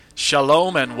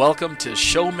Shalom and welcome to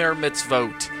Shomer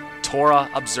Mitzvot, Torah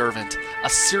Observant, a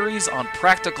series on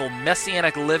practical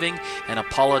Messianic living and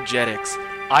apologetics.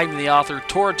 I'm the author,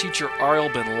 Torah teacher Ariel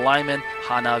ben Lyman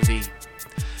Hanavi.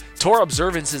 Torah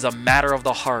observance is a matter of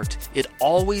the heart. It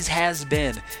always has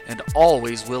been and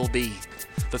always will be.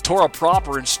 The Torah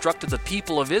proper instructed the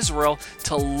people of Israel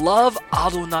to love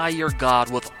Adonai your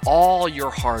God with all your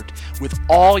heart, with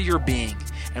all your being,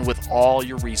 and with all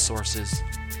your resources.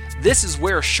 This is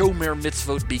where Shomer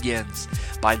Mitzvot begins,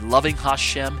 by loving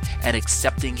Hashem and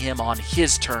accepting Him on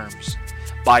His terms.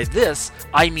 By this,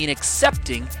 I mean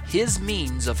accepting His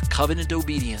means of covenant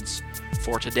obedience.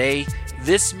 For today,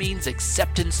 this means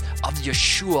acceptance of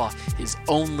Yeshua, His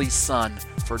only Son,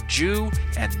 for Jew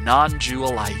and non-Jew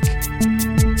alike.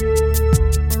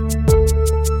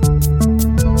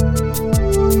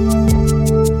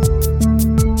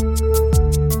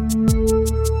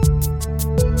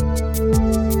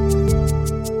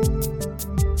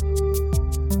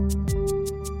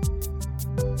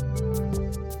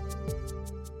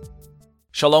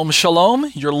 Shalom, shalom.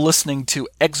 You're listening to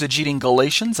Exegeting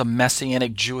Galatians, a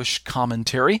Messianic Jewish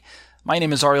commentary. My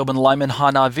name is Ariel ben Lyman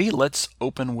Hanavi. Let's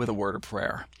open with a word of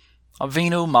prayer.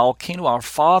 Avinu Malkeinu, our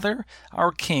Father,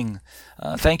 our King.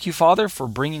 Thank you, Father, for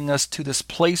bringing us to this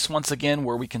place once again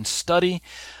where we can study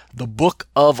the book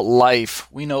of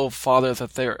life. We know, Father,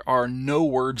 that there are no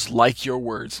words like your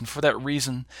words, and for that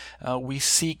reason, we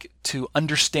seek to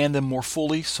understand them more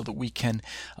fully so that we can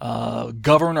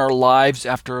govern our lives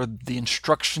after the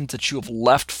instructions that you have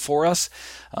left for us.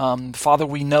 Father,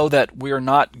 we know that we are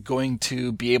not going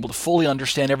to be able to fully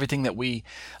understand everything that we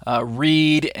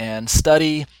read and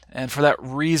study, and for that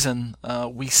reason,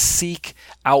 we seek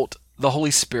out the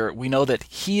Holy Spirit. We know that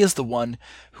He is the one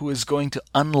who is going to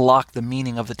unlock the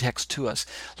meaning of the text to us.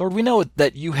 Lord, we know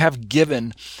that you have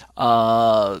given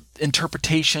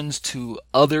interpretations to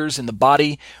others in the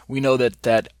body. We know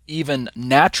that even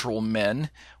natural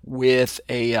men with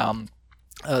a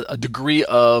degree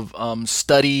of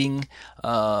studying,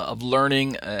 of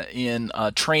learning, in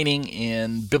training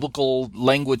in biblical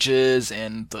languages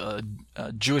and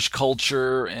Jewish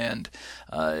culture and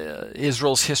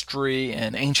Israel's history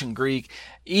and ancient Greek.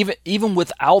 Even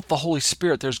without the Holy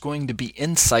Spirit, there's going to be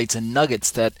insights and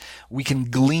nuggets that we can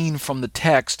glean from the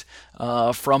text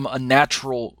from a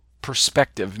natural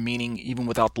perspective, meaning even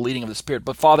without the leading of the Spirit.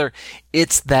 But Father,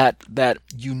 it's that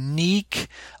unique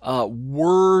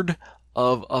word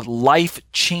of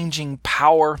life-changing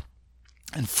power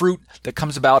and fruit that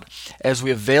comes about as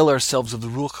we avail ourselves of the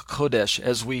Ruach HaKodesh,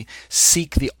 as we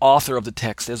seek the author of the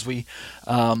text, as we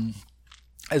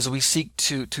seek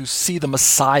to see the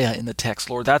Messiah in the text,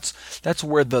 Lord. That's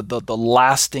where the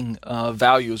lasting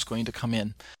value is going to come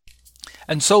in.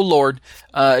 And so, Lord,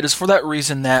 it is for that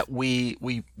reason that we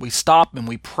stop and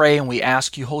we pray and we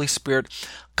ask you, Holy Spirit,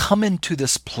 come into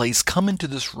this place, come into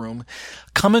this room,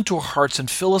 come into our hearts and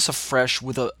fill us afresh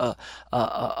with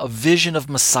a vision of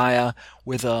Messiah,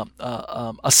 with a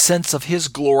sense of His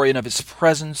glory and of His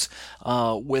presence,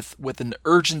 with an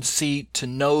urgency to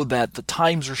know that the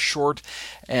times are short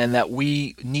and that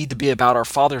we need to be about our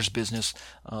Father's business.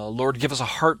 Lord, give us a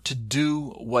heart to do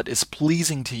what is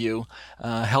pleasing to you.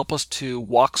 Help us to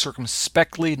walk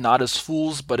circumspectly, not as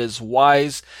fools, but as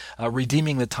wise,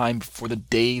 redeeming the time before the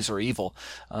days are evil.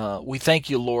 We thank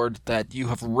you, Lord, that you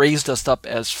have raised us up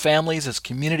as families, as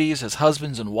communities, as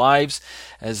husbands and wives,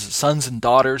 as sons and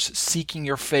daughters, seeking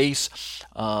your face,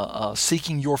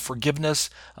 seeking your forgiveness,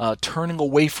 turning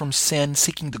away from sin,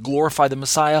 seeking to glorify the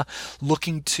Messiah,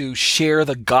 looking to share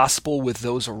the gospel with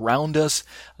those around us.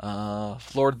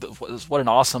 Lord, what an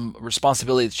awesome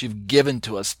responsibility that you've given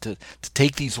to us to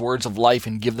take these words of life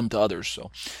and give them to others.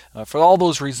 So for all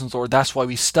those reasons, Lord, that's why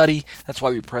we study, that's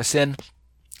why we press in,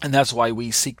 and that's why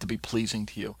we seek to be pleasing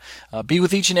to you. Be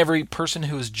with each and every person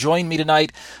who has joined me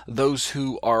tonight, those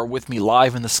who are with me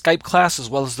live in the Skype class, as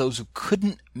well as those who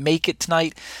couldn't make it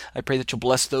tonight. I pray that you'll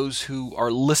bless those who are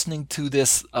listening to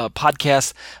this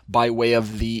podcast by way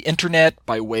of the internet,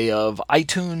 by way of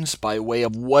iTunes, by way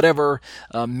of whatever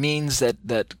means that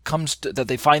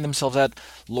they find themselves at.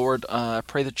 Lord, I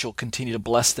pray that you'll continue to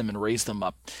bless them and raise them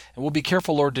up. And we'll be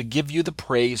careful, Lord, to give you the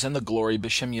praise and the glory,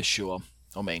 B'Shem Yeshua.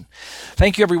 Amen.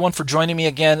 Thank you, everyone, for joining me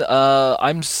again.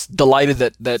 I'm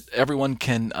delighted that everyone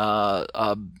can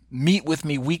meet with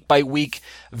me week by week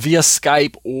via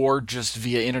Skype or just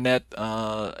via internet,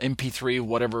 MP3,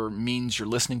 whatever means you're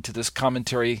listening to this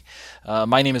commentary.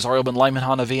 My name is Ariel Ben Lyman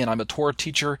Hanavi, and I'm a Torah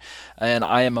teacher, and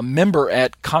I am a member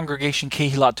at Congregation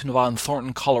Kehilat Tunava in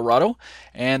Thornton, Colorado.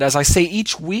 And as I say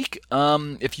each week,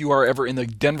 if you are ever in the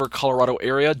Denver, Colorado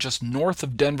area, just north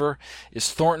of Denver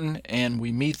is Thornton, and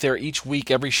we meet there each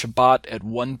week, every Shabbat at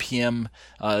 1 p.m.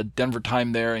 Denver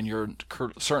time there, and you're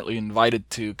certainly invited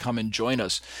to come and join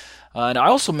us. And I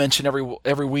also mention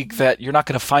every week that you're not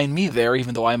going to find me there,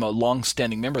 even though I'm a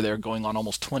long-standing member there, going on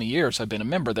almost 20 years. I've been a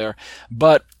member there.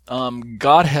 But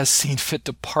God has seen fit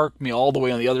to park me all the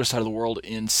way on the other side of the world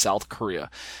in South Korea.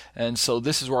 And so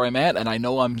this is where I'm at, and I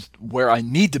know I'm where I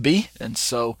need to be. And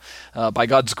so by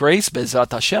God's grace,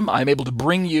 Bezat Hashem, I'm able to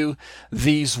bring you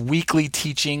these weekly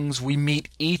teachings. We meet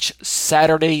each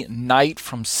Saturday night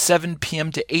from 7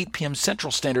 p.m. to 8 p.m.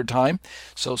 Central Standard Time.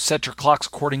 So set your clocks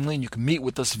accordingly, and you can meet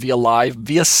with us via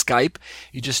Skype.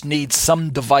 You just need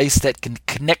some device that can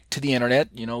connect to the internet,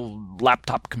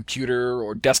 laptop computer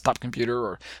or desktop computer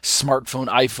or smartphone,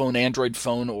 iPhone, Android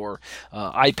phone, or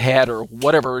iPad, or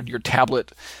whatever your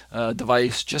tablet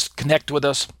device. Just connect with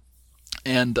us,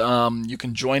 and you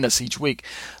can join us each week.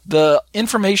 The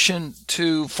information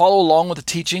to follow along with the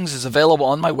teachings is available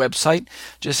on my website.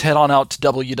 Just head on out to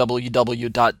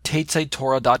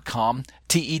www.tetzetorah.com,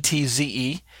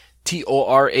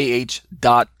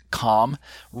 TETZETORAH.com.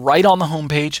 Right on the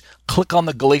homepage, click on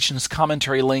the Galatians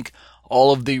commentary link.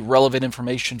 All of the relevant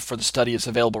information for the study is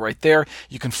available right there.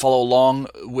 You can follow along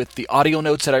with the audio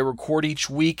notes that I record each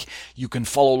week. You can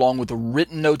follow along with the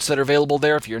written notes that are available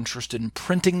there if you're interested in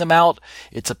printing them out.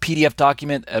 It's a PDF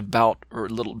document about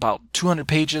 200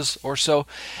 pages or so.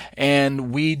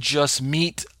 And we just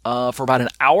meet for about an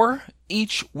hour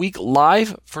each week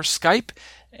live for Skype.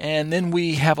 And then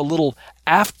we have a little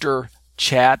after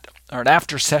chat, or an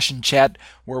after session chat,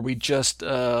 where we just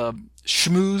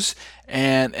schmooze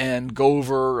and go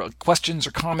over questions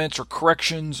or comments or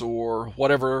corrections or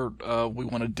whatever we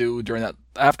want to do during that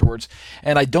afterwards.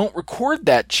 And I don't record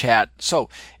that chat, so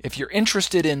if you're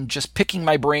interested in just picking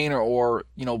my brain or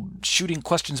shooting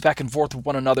questions back and forth with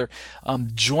one another,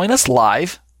 join us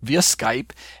live via Skype,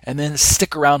 and then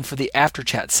stick around for the after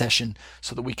chat session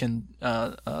so that we can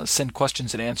send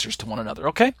questions and answers to one another.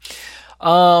 Okay.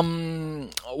 One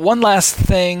last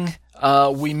thing.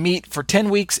 We meet for 10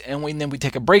 weeks, and then we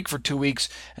take a break for 2 weeks.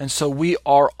 And so we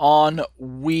are on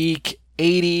week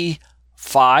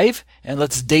 85. And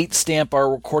let's date stamp our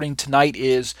recording tonight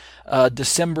is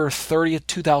December 30th,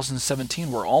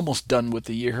 2017. We're almost done with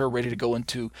the year here, ready to go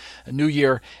into a new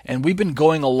year. And we've been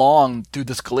going along through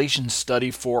this Galatians study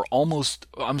for a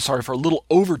little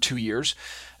over 2 years.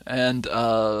 And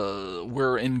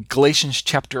we're in Galatians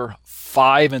chapter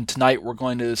 5, and tonight we're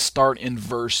going to start in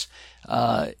verse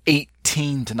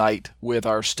 18 tonight with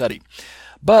our study.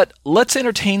 But let's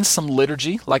entertain some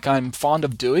liturgy like I'm fond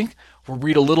of doing. We'll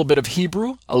read a little bit of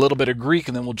Hebrew, a little bit of Greek,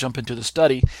 and then we'll jump into the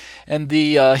study. And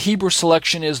the Hebrew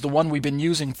selection is the one we've been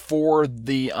using for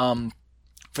the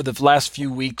last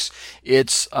few weeks.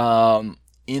 It's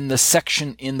in the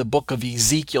section in the book of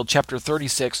Ezekiel, chapter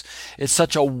 36. It's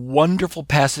such a wonderful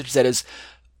passage that is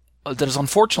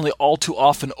unfortunately all too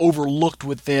often overlooked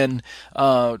within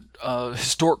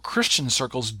historic Christian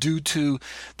circles due to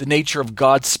the nature of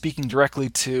God speaking directly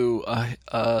to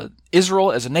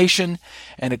Israel as a nation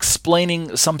and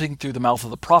explaining something through the mouth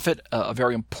of the prophet, a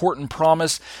very important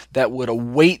promise that would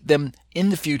await them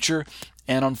in the future.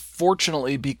 And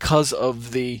unfortunately, because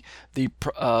of the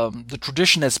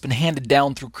tradition that's been handed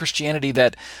down through Christianity,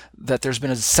 that there's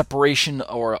been a separation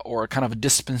or a kind of a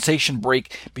dispensation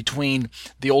break between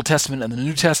the Old Testament and the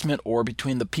New Testament, or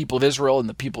between the people of Israel and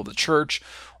the people of the church,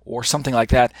 or something like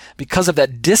that. Because of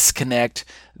that disconnect,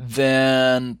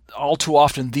 then all too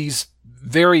often these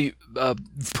very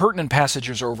pertinent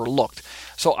passages are overlooked.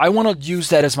 So I want to use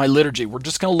that as my liturgy. We're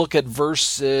just going to look at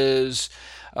verses.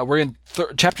 We're in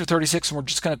chapter 36, and we're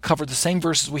just going to cover the same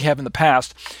verses we have in the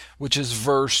past, which is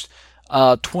verse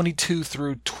 22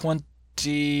 through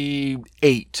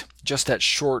 28, just that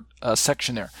short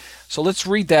section there. So let's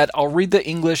read that. I'll read the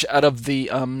English out of the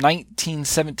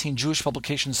 1917 Jewish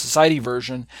Publication Society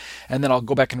version, and then I'll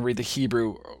go back and read the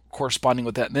Hebrew corresponding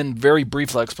with that. And then very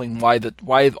briefly I'll explain why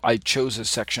I chose this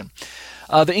section.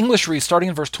 The English reads, starting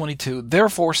in verse 22,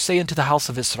 "Therefore say unto the house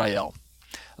of Israel,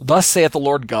 Thus saith the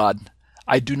Lord God,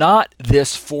 I do not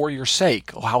this for your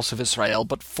sake, O house of Israel,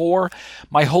 but for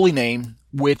my holy name,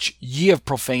 which ye have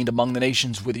profaned among the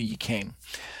nations whither ye came."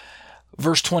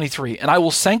 Verse 23, "And I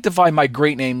will sanctify my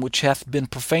great name, which hath been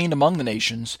profaned among the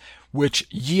nations, which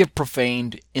ye have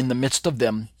profaned in the midst of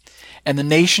them. And the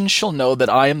nations shall know that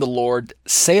I am the Lord,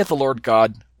 saith the Lord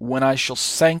God, when I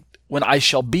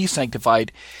shall be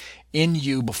sanctified in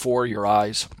you before your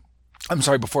eyes.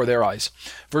 Before their eyes.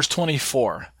 Verse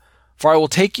 24, for I will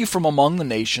take you from among the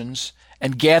nations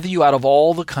and gather you out of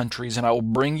all the countries, and I will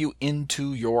bring you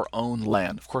into your own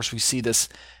land. Of course, we see this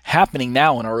happening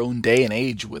now in our own day and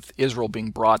age, with Israel being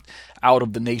brought out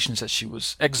of the nations that she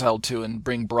was exiled to and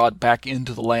brought back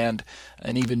into the land,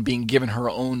 and even being given her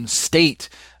own state.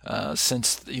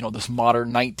 Since this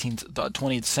modern 19th,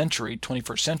 20th century,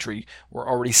 21st century, we're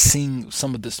already seeing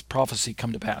some of this prophecy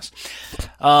come to pass.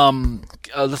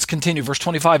 Let's continue. Verse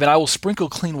 25, and I will sprinkle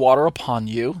clean water upon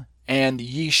you, and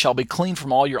ye shall be clean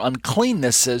from all your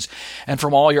uncleannesses, and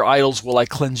from all your idols will I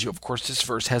cleanse you. Of course, this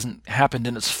verse hasn't happened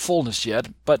in its fullness yet,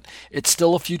 but it's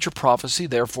still a future prophecy,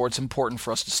 therefore it's important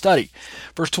for us to study.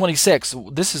 Verse 26,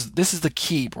 this is the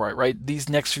key, right? These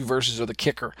next few verses are the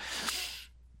kicker.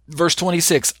 Verse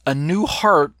 26, a new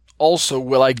heart also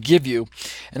will I give you,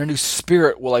 and a new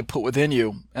spirit will I put within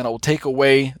you, and I will take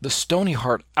away the stony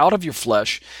heart out of your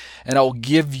flesh, and I will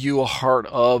give you a heart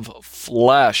of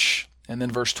flesh. And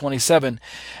then verse 27,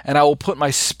 and I will put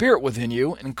my spirit within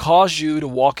you, and cause you to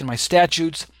walk in my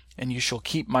statutes, and you shall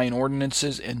keep mine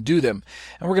ordinances and do them.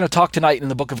 And we're going to talk tonight in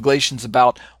the book of Galatians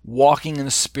about walking in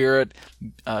the Spirit,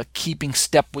 keeping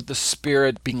step with the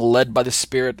Spirit, being led by the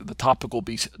Spirit. The topic will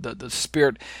be the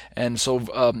Spirit. And so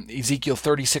Ezekiel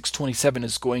 36:27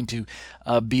 is going to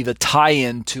be the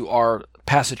tie-in to our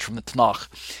passage from the Tanakh.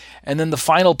 And then the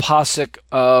final pasuk,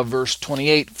 verse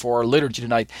 28 for our liturgy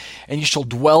tonight, and ye shall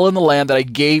dwell in the land that I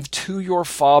gave to your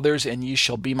fathers, and ye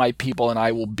shall be my people, and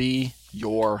I will be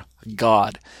your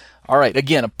God. All right,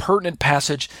 again, a pertinent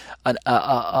passage,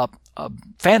 a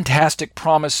fantastic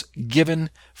promise given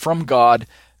from God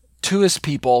to his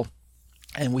people,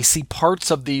 and we see parts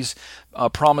of these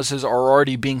promises are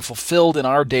already being fulfilled in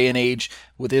our day and age,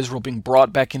 with Israel being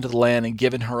brought back into the land and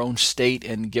given her own state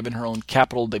and given her own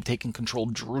capital. They've taken control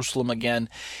of Jerusalem again.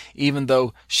 Even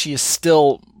though she is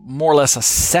still more or less a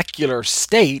secular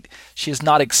state, she has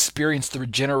not experienced the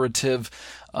regenerative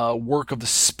work of the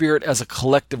Spirit as a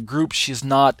collective group. She has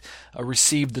not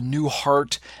received the new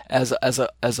heart as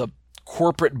a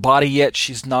corporate body yet.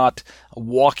 She's not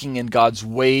walking in God's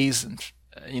ways. And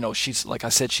she's, like I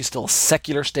said, she's still a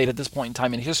secular state at this point in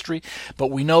time in history,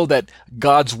 but we know that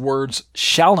God's words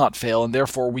shall not fail, and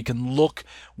therefore we can look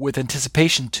with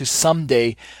anticipation to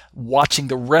someday watching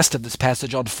the rest of this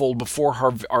passage unfold before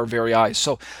our very eyes.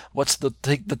 So what's the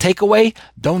takeaway?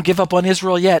 Don't give up on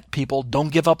Israel yet, people.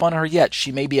 Don't give up on her yet.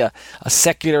 She may be a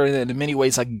secular and in many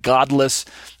ways a godless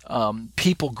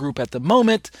people group at the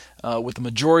moment, with the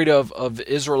majority of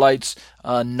Israelites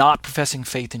not professing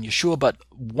faith in Yeshua, but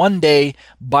one day,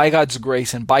 by God's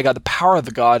grace and by God, the power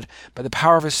of God, by the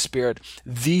power of his Spirit,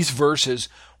 these verses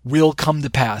will come to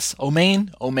pass.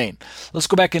 Amen? Amen. Let's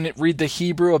go back and read the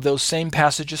Hebrew of those same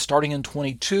passages, starting in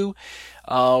 22.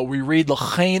 We read,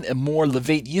 L'chein emor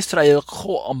levet Yisrael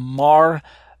cho amar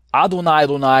Adonai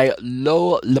Adonai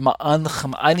lo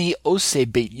lema'anchem ani ose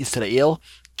beit Yisrael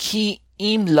ki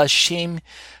im lashem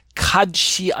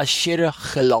kadshi asher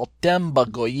chelaltem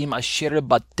bagoyim asher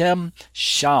batem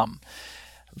sham.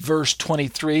 Verse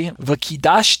 23,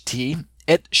 V'kidashti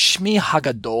et shmi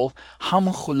hagadol ham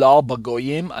chulal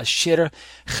bagoyim asher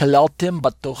chelaltem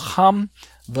batocham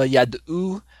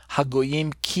v'yad'u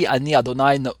hagoyim ki ani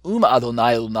Adonai na'um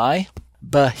Adonai Adonai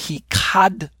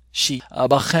b'hikadshi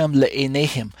bachem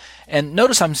le'enehim. And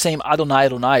notice I'm saying Adonai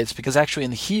Adonai. It's because actually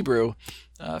in the Hebrew,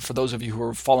 for those of you who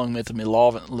are following with me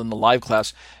in the live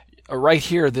class, right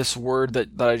here, this word that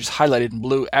I just highlighted in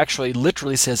blue actually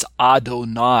literally says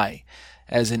Adonai,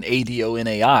 as in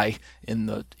Adonai in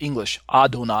the English,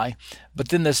 Adonai. But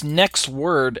then this next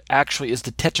word actually is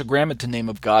the tetragrammaton name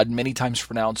of God, many times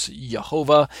pronounced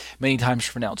Yehovah, many times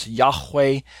pronounced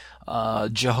Yahweh,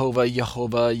 Jehovah,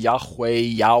 Yahweh,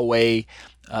 Yahweh,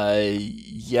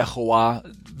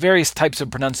 Yehovah, various types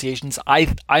of pronunciations.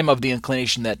 I'm of the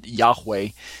inclination that Yahweh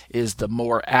is the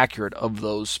more accurate of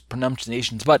those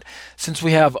pronunciations. But since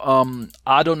we have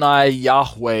Adonai,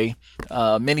 Yahweh,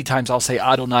 many times I'll say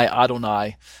Adonai,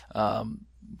 Adonai.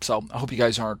 So I hope you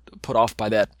guys aren't put off by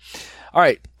that. All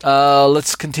right,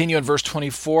 let's continue in verse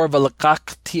 24.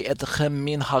 V'lekachti etchem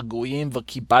min hagoyim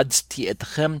v'kibatzti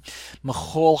etchem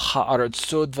mechol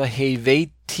ha'aratzot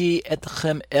v'heveti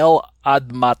etchem el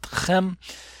admatchem.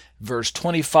 Verse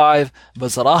 25,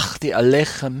 V'zarachti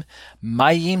alechem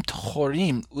mayim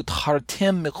tchorim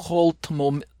utchartem mechol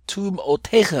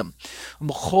tumotechem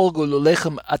mechol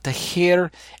golulechem atacher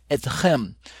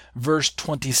etchem. Verse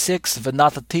 26,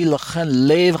 V'natati lechem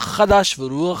lev chadash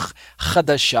v'ruach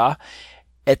chadasha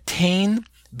etain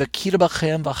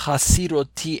בקרבכם וחסיר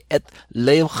אותי את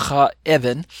לבך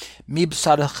אבן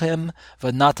מבשרכם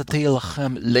ונתתי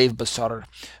לכם לב בשר.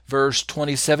 Verse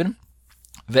 27,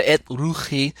 ואת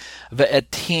רוחי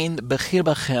ואתן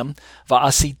בקרבכם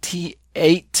ועשיתי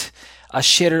את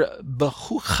אשר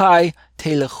בחוקי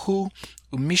תלכו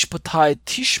ומשפטי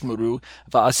תשמרו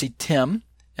ועשיתם.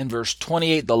 And verse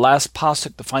 28, the last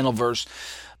pasuk, the final verse,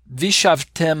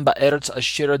 וישבתם בארץ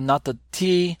אשר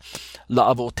נתתי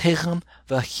לאבותיכם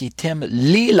והייתם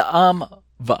לי לעם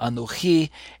ואנוכי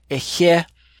אהיה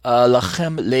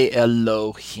לכם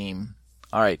לאלוהים.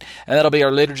 All right, and that'll be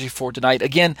our liturgy for tonight.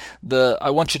 Again, I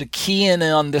want you to key in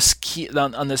on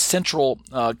this central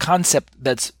concept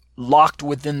that's locked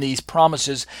within these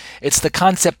promises. It's the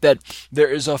concept that there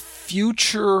is a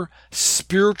future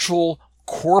spiritual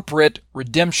corporate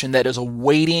redemption that is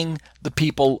awaiting the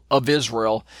people of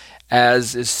Israel,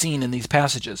 as is seen in these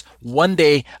passages. One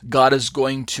day, God is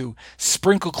going to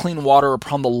sprinkle clean water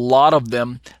upon the lot of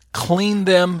them, clean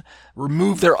them,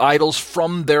 remove their idols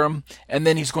from them, and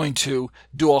then he's going to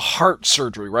do a heart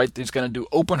surgery, right? He's going to do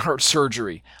open heart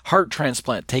surgery, heart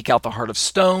transplant, take out the heart of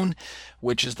stone,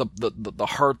 which is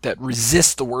the heart that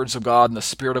resists the words of God and the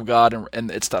Spirit of God, and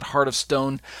it's that heart of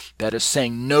stone that is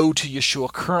saying no to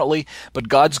Yeshua currently, but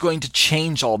God's going to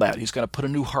change all that. He's going to put a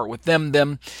new heart with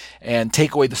them, and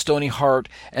take away the stony heart,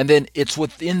 and then it's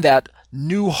within that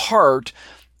new heart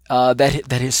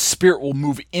that his Spirit will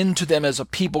move into them as a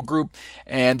people group,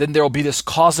 and then there will be this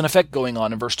cause and effect going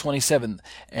on in verse 27,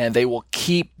 and they will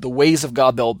keep the ways of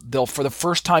God. They'll for the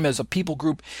first time as a people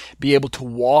group be able to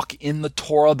walk in the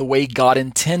Torah the way God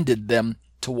intended them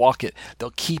to walk it.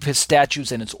 They'll keep his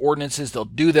statutes and his ordinances. They'll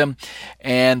do them,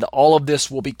 and all of this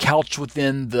will be couched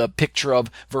within the picture of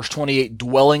verse 28,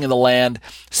 dwelling in the land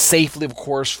safely, of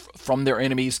course, from their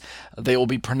enemies. They will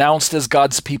be pronounced as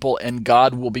God's people, and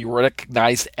God will be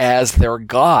recognized as their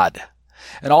God.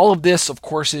 And all of this, of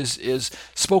course, is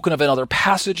spoken of in other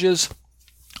passages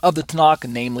of the Tanakh,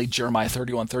 namely Jeremiah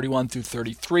 31 through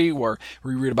 33, where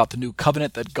we read about the new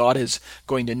covenant that God is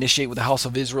going to initiate with the house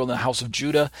of Israel and the house of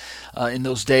Judah in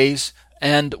those days.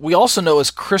 And we also know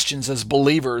as Christians, as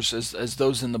believers, as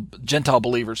those in the Gentile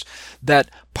believers,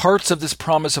 that parts of this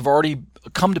promise have already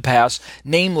come to pass,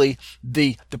 namely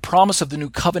the promise of the new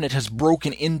covenant has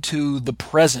broken into the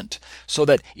present, so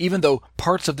that even though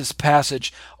parts of this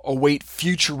passage await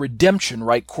future redemption,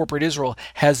 right, corporate Israel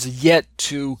has yet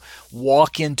to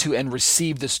walk into and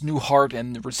receive this new heart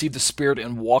and receive the Spirit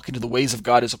and walk into the ways of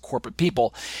God as a corporate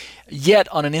people. Yet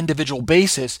on an individual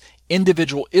basis,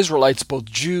 individual Israelites, both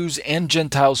Jews and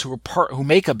Gentiles who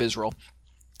make up Israel,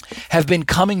 have been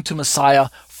coming to Messiah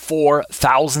for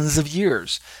thousands of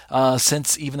years,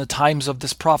 since even the times of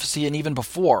this prophecy and even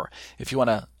before, if you want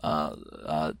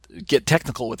to get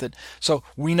technical with it. So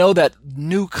we know that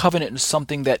new covenant is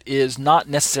something that is not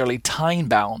necessarily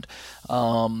time-bound.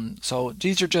 So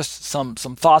these are just some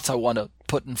thoughts I want to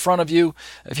put in front of you.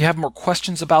 If you have more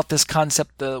questions about this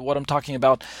concept, what I'm talking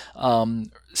about,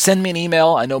 send me an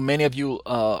email. I know many of you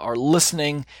are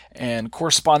listening and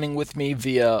corresponding with me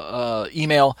via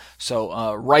email,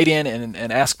 so write in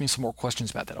and ask me some more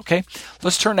questions about that, okay?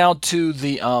 Let's turn now to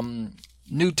the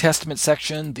New Testament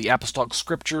section, the Apostolic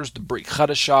Scriptures, the Brit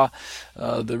Chadashah,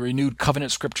 the Renewed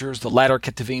Covenant Scriptures, the Latter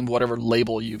Ketuvim, whatever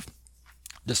label you've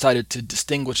decided to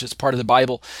distinguish as part of the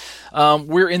Bible.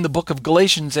 We're in the book of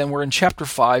Galatians, and we're in chapter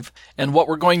 5, and what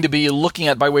we're going to be looking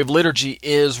at by way of liturgy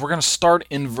is we're going to start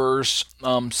in verse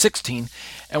 16,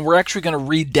 and we're actually going to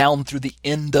read down through the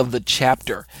end of the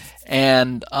chapter,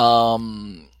 and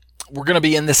we're going to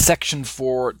be in this section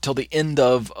till the end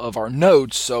of our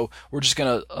notes, so we're just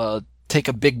going to take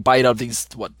a big bite out of these,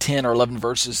 10 or 11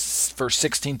 verses, verse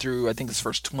 16 through, I think it's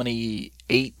verse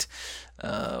 28,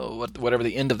 whatever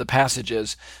the end of the passage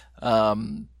is,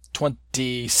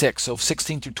 26, so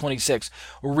 16 through 26.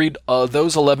 We'll read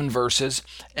those 11 verses,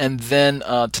 and then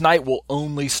tonight we'll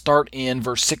only start in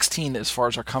verse 16 as far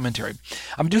as our commentary.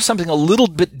 I'm going to do something a little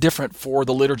bit different for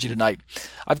the liturgy tonight.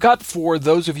 I've got, for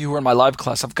those of you who are in my live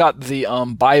class, I've got the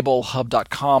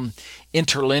BibleHub.com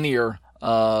interlinear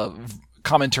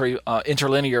commentary,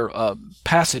 interlinear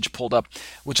passage pulled up,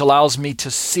 which allows me to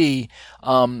see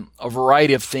a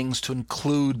variety of things, to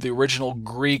include the original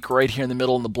Greek right here in the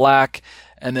middle in the black,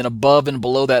 and then above and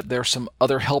below that there's some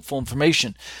other helpful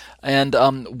information. And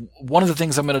one of the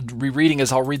things I'm going to be reading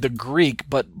is I'll read the Greek,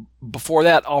 but before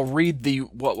that I'll read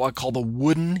what I call the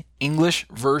wooden English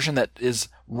version that is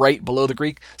right below the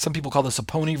Greek. Some people call this a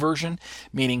pony version,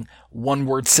 meaning one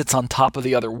word sits on top of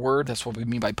the other word. That's what we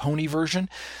mean by pony version.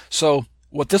 So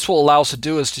what this will allow us to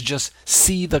do is to just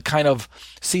see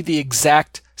the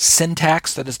exact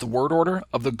syntax, that is the word order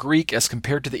of the Greek as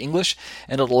compared to the English,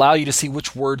 and it'll allow you to see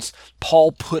which words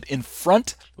Paul put in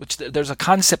front, which there's a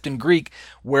concept in Greek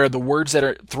where the words that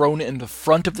are thrown in the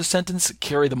front of the sentence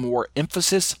carry the more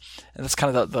emphasis, and that's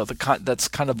kind of that's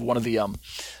kind of one of the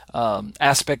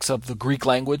aspects of the Greek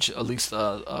language, at least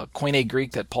Koine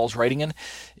Greek that Paul's writing in,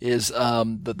 is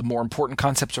that the more important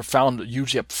concepts are found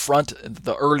usually up front,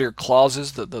 the earlier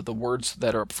clauses, the words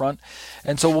that are up front.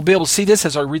 And so we'll be able to see this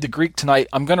as I read the Greek tonight.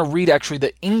 I'm going to read actually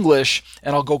the English,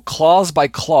 and I'll go clause by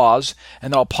clause,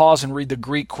 and then I'll pause and read the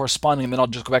Greek corresponding, and then I'll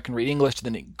just go back and read English,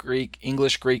 then Greek,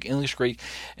 English, Greek, English, Greek.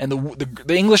 And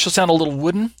the English will sound a little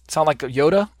wooden, sound like a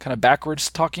Yoda, kind of backwards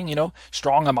talking,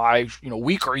 strong am I,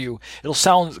 weak are you. It'll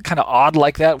sound kind of odd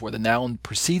like that, where the noun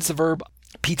precedes the verb.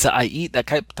 Pizza I eat, that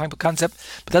type of concept,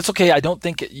 but that's okay. I don't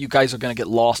think you guys are going to get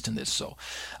lost in this. So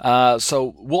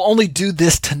we'll only do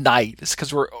this tonight. It's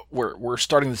because we're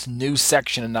starting this new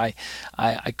section, and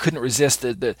I couldn't resist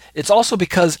it. It's also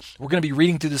because we're going to be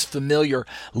reading through this familiar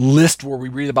list where we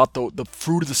read about the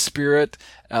fruit of the Spirit,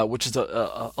 which is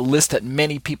a list that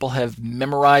many people have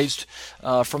memorized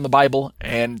from the Bible,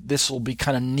 and this will be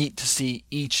kind of neat to see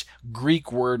each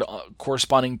Greek word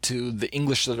corresponding to the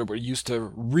English that we're used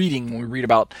to reading when we read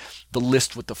about the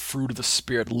list with the fruit of the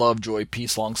Spirit: love, joy,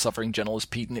 peace, long-suffering, gentleness,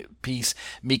 peace,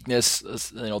 meekness,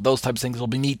 those types of things. It'll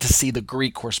be neat to see the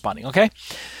Greek corresponding, okay?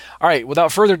 All right,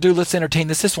 without further ado, let's entertain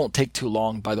this. This won't take too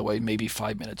long, by the way, maybe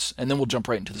 5 minutes, and then we'll jump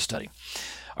right into the study.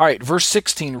 All right, verse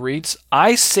 16 reads,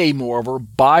 I say, moreover,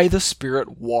 by the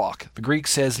Spirit walk. The Greek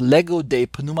says, lego de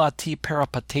pneumati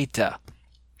peripateta.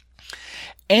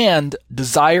 And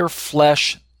desire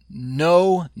flesh,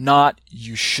 no, not,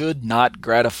 you should not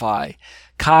gratify.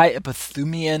 Kai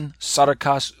epithumian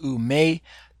sarkas u me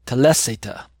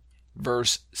teleseta.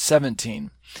 Verse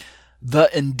 17. The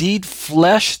indeed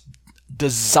flesh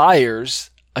desires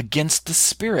against the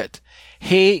Spirit.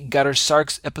 He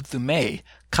garsarks epithume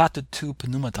kata tu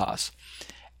pneumatas.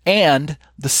 And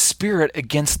the Spirit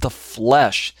against the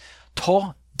flesh.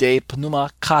 To de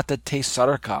pneuma kata te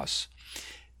sarkas.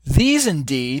 These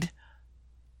indeed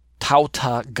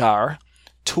tauta gar,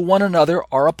 to one another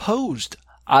are opposed,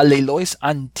 alelois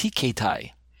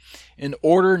antiketai, in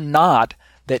order not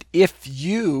that if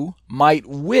you might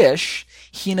wish,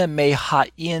 hina me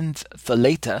ha'in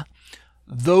thaleta,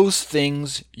 those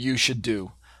things you should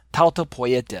do. Tauta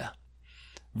poiete.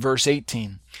 Verse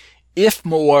 18. If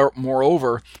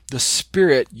moreover the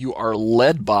Spirit you are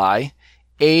led by,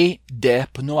 e de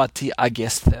pnoati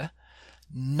ageste,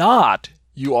 not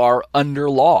you are under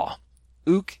law,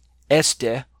 uk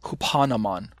este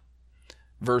hupanamon.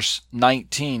 Verse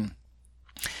 19.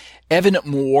 Evident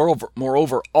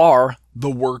moreover are the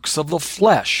works of the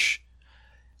flesh.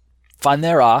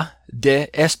 Phanera de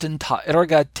esten ta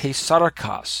erga te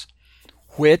sarkas,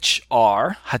 which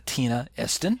are hatina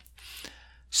esten,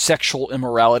 sexual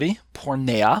immorality,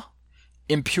 porneia,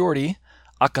 impurity,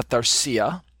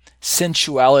 akatharsia,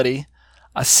 sensuality,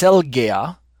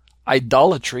 aselgeia,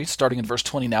 idolatry, starting in verse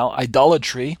 20 now,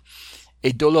 idolatry,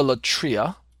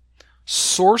 idolatria,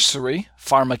 sorcery,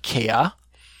 pharmakeia,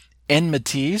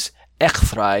 enmities,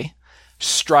 echthrai,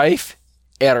 strife,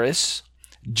 eris,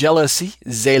 jealousy,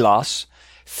 zelos,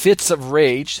 fits of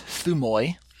rage,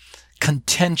 thumoi,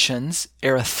 contentions,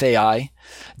 erithei,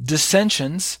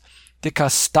 dissensions,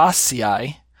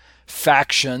 dikastasiai,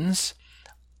 factions,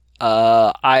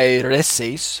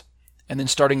 aireses, and then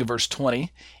starting in verse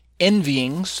 20,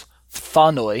 envyings,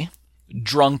 phanoi,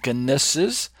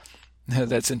 drunkennesses,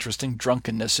 that's interesting,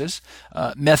 drunkennesses,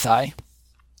 methai,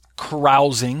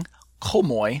 carousing,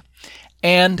 komoi,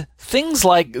 and things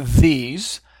like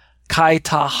these,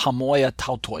 kaita hamoia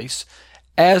tautois,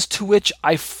 as to which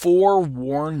I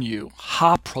forewarn you,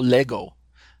 ha prolego,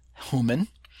 human,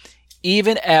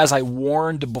 even as I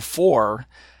warned before,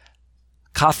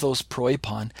 kathos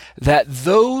proepon, that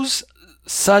those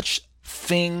such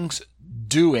things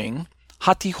doing,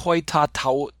 hati hoita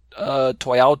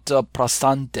toiauta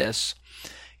prasantes,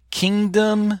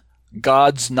 kingdom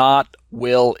God's not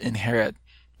will inherit.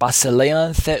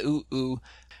 Basilean theu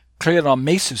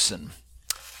kleromesusen.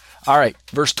 All right,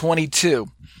 verse 22.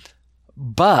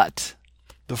 But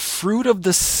the fruit of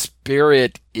the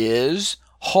Spirit is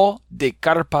ho de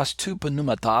karpas tu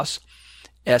pneumatas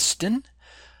estin,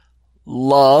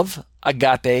 love,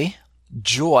 agape,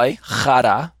 joy,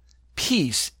 chara,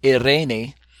 peace,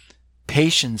 irene,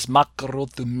 patience,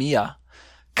 makrothumia,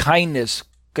 kindness,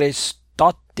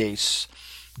 krestotes,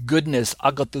 goodness,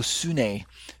 agathosune,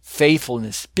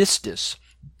 faithfulness, pistis,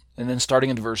 and then starting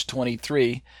in verse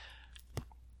 23,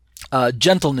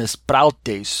 gentleness,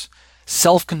 prautes,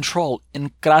 self-control,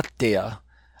 enkrateia,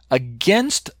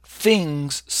 against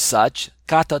things such,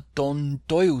 kataton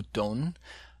toiuton,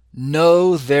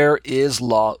 no, there is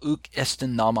law, uk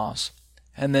estin namas.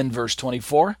 And then verse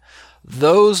 24,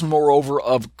 those moreover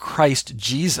of Christ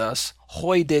Jesus,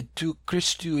 hoi de tu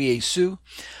Christu Iesu,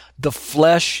 the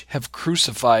flesh have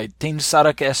crucified, ten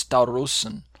sarak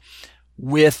estaurosen,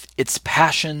 with its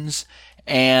passions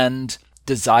and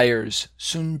desires,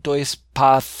 suntois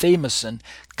pathemason,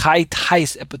 kai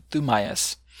tais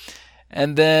epithumaias.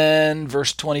 And then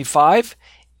verse 25,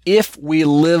 if we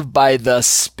live by the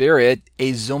Spirit,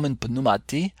 ezomen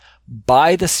pneumati,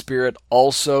 by the Spirit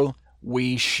also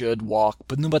we should walk.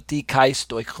 Pneumati kai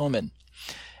stoichomen.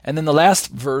 And then the last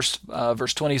verse,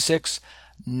 verse 26,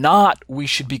 not we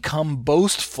should become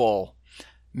boastful,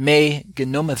 me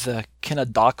genometha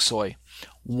kinadoxoi,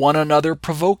 one another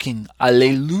provoking,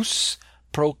 allelus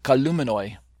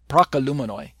prokalumenoi,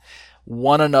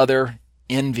 one another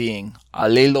envying,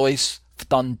 allelois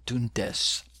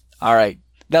phtantuntes. All right.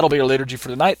 That'll be our liturgy for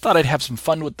tonight. Thought I'd have some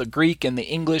fun with the Greek and the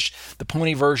English, the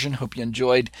Pony version. Hope you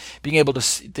enjoyed being able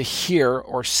to hear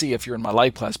or see if you're in my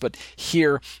live class, but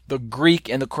hear the Greek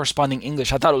and the corresponding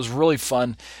English. I thought it was really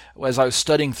fun as I was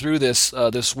studying through this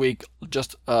this week,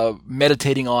 just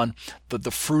meditating on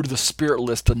the fruit of the Spirit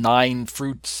list, the 9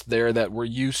 fruits there that we're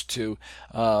used to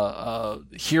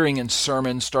hearing in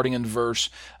sermons, starting in verse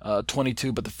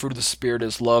 22. But the fruit of the Spirit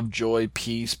is love, joy,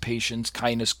 peace, patience,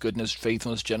 kindness, goodness,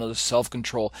 faithfulness, gentleness,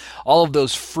 self-control. All of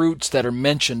those fruits that are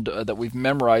mentioned that we've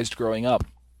memorized growing up.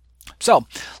 So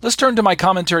let's turn to my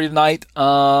commentary tonight,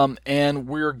 and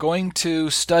we're going to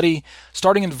study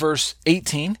starting in verse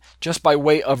 18, just by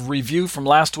way of review from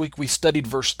last week. We studied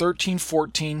verse 13,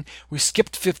 14, we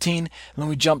skipped 15, and then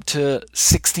we jumped to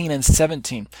 16 and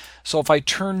 17. So if I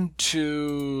turn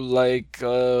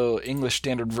to English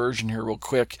Standard Version here real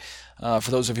quick, for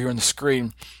those of you on the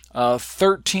screen,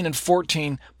 13 and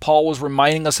 14, Paul was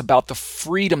reminding us about the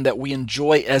freedom that we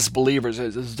enjoy as believers,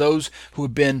 as those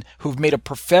who've made a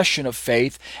profession of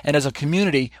faith. And as a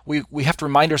community, we have to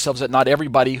remind ourselves that not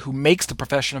everybody who makes the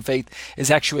profession of faith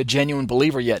is actually a genuine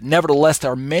believer yet. Nevertheless,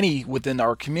 there are many within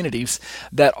our communities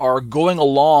that are going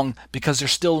along because they're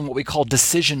still in what we call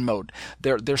decision mode.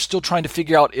 They're still trying to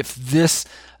figure out if this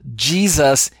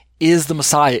Jesus is the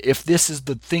Messiah, if this is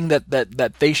the thing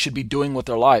that they should be doing with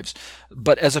their lives.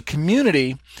 But as a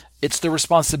community, it's their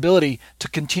responsibility to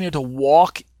continue to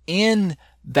walk in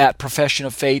that profession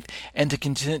of faith and to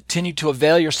continue to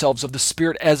avail yourselves of the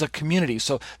Spirit as a community.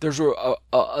 So there's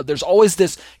always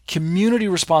this community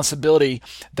responsibility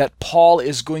that Paul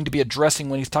is going to be addressing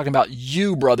when he's talking about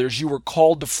you, brothers. You were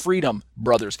called to freedom,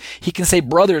 brothers. He can say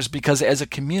brothers because as a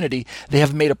community, they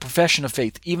have made a profession of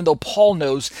faith, even though Paul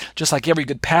knows, just like every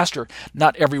good pastor,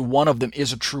 not every one of them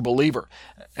is a true believer.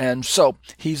 And so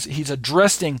he's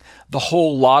addressing the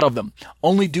whole lot of them.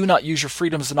 Only do not use your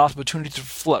freedom as an opportunity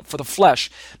for the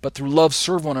flesh, but through love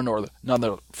serve one another.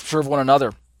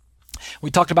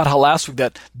 We talked about how last week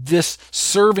that this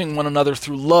serving one another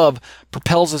through love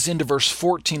propels us into verse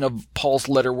 14 of Paul's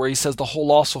letter, where he says the whole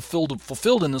law is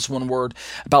fulfilled in this one word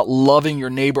about loving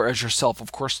your neighbor as yourself.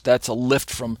 Of course, that's a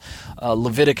lift from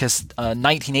Leviticus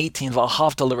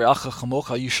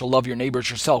 19:18, you shall love your neighbor as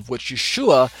yourself, which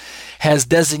Yeshua has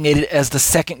designated as the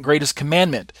second greatest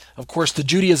commandment. Of course, the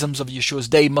Judaisms of Yeshua's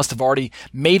day must have already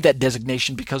made that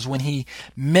designation, because when he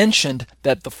mentioned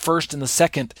that the first and the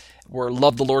second were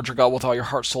love the Lord your God with all your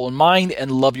heart, soul, and mind,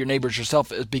 and love your neighbors yourself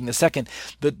as being the second,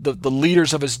 the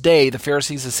leaders of his day, the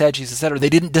Pharisees, the Sadducees, etc., they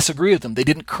didn't disagree with them. They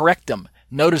didn't correct them.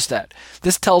 Notice that.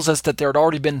 This tells us that there had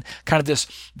already been kind of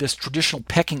this traditional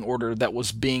pecking order that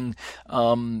was being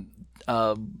kind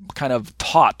of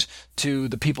taught to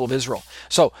the people of Israel.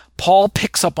 So Paul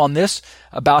picks up on this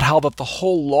about how that the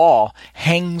whole law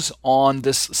hangs on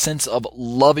this sense of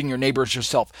loving your neighbor as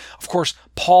yourself. Of course,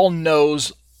 Paul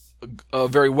knows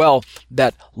very well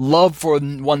that love for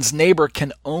one's neighbor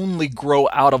can only grow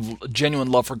out of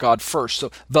genuine love for God first. So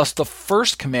thus the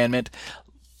first commandment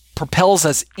propels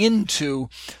us into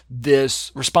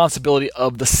this responsibility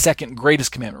of the second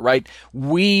greatest commandment, right?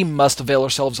 We must avail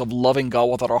ourselves of loving God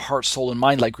with all our heart, soul, and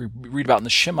mind, like we read about in the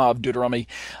Shema of Deuteronomy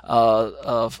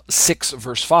 6,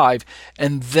 verse 5.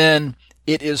 And then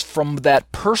it is from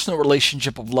that personal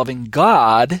relationship of loving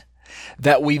God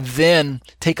that we then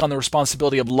take on the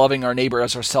responsibility of loving our neighbor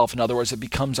as ourselves. In other words, it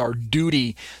becomes our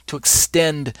duty to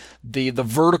extend the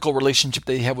vertical relationship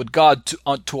that we have with God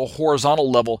to a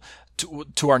horizontal level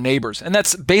to our neighbors. And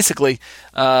that's basically,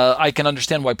 I can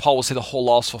understand why Paul will say the whole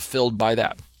law is fulfilled by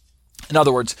that. In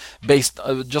other words, based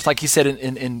just like he said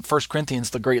in 1 Corinthians,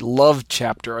 the great love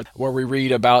chapter, where we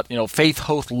read about, faith,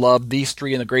 hope, love, these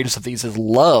three, and the greatest of these is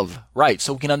love. Right,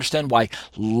 so we can understand why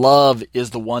love is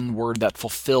the one word that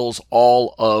fulfills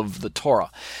all of the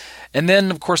Torah. And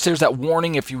then, of course, there's that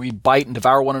warning, if you bite and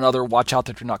devour one another, watch out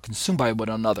that you're not consumed by one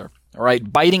another. All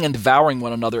right, biting and devouring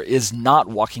one another is not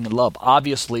walking in love.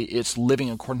 Obviously, it's living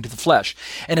according to the flesh.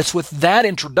 And it's with that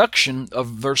introduction of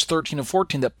verse 13 and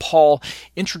 14 that Paul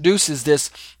introduces this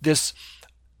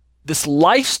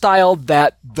lifestyle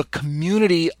that the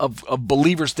community of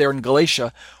believers there in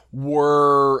Galatia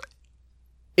were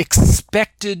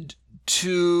expected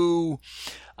to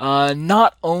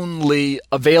not only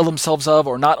avail themselves of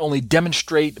or not only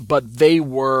demonstrate, but they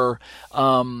were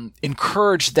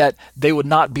encouraged that they would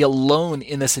not be alone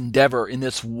in this endeavor, in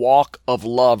this walk of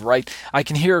love, right? I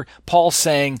can hear Paul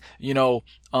saying, the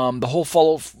whole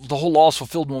law is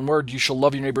fulfilled in one word, you shall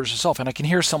love your neighbor as yourself. And I can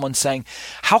hear someone saying,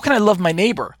 how can I love my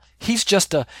neighbor? He's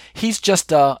just a,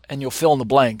 and you'll fill in the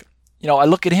blank. I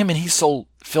look at him and he's so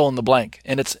fill in the blank,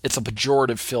 and it's a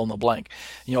pejorative fill in the blank.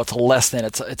 It's a less than,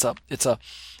 it's a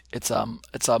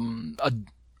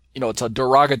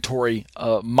derogatory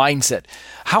mindset.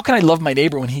 How can I love my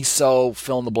neighbor when he's so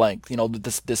fill in the blank?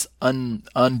 This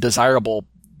undesirable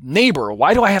neighbor.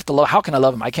 Why do I have to love? How can I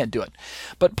love him? I can't do it.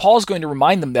 But Paul's going to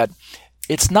remind them that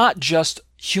it's not just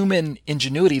human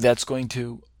ingenuity that's going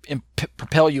to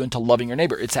propel you into loving your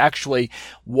neighbor. It's actually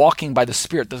walking by the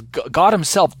Spirit. God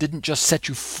himself didn't just set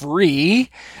you free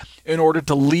in order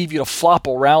to leave you to flop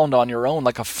around on your own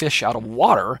like a fish out of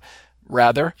water.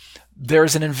 Rather,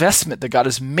 there's an investment that God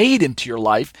has made into your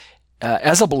life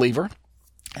as a believer,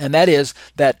 and that is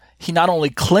that he not only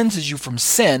cleanses you from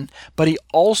sin, but he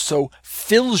also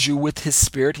fills you with his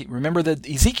Spirit. Remember the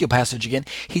Ezekiel passage again.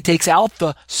 He takes out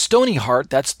the stony heart,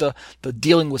 that's the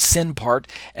dealing with sin part,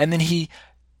 and then he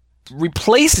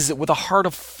replaces it with a heart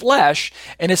of flesh,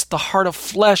 and it's the heart of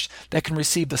flesh that can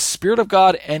receive the Spirit of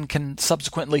God and can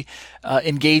subsequently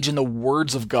engage in the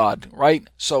words of God, right?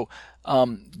 So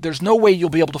there's no way you'll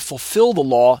be able to fulfill the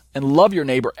law and love your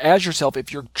neighbor as yourself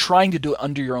if you're trying to do it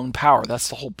under your own power. That's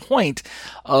the whole point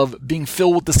of being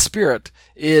filled with the Spirit,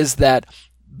 is that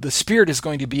the Spirit is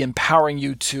going to be empowering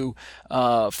you to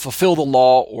fulfill the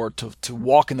law, or to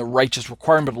walk in the righteous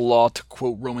requirement of the law, to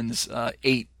quote Romans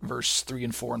 8, verse 3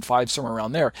 and 4 and 5, somewhere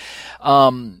around there.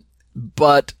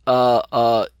 But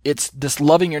it's this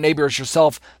loving your neighbor as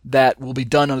yourself that will be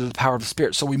done under the power of the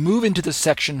Spirit. So we move into this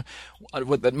section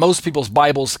that most people's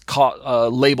Bibles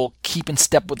label keep in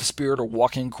step with the Spirit, or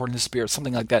walking according to the Spirit,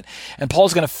 something like that. And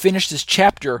Paul's going to finish this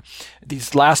chapter,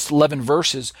 these last 11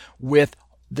 verses, with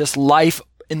this life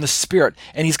in the Spirit.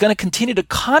 And he's going to continue to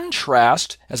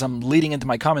contrast, as I'm leading into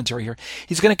my commentary here,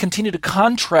 he's going to continue to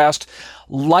contrast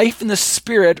life in the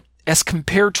Spirit as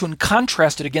compared to and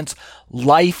contrasted against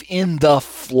life in the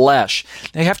flesh.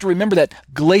 Now you have to remember that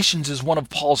Galatians is one of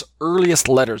Paul's earliest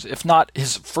letters, if not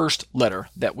his first letter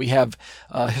that we have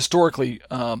historically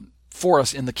for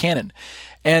us in the canon.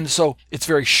 And so it's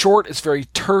very short, it's very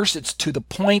terse, it's to the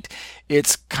point,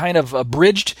 it's kind of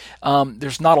abridged.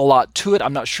 There's not a lot to it.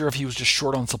 I'm not sure if he was just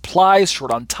short on supplies, short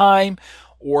on time,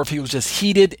 or if he was just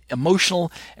heated,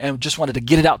 emotional, and just wanted to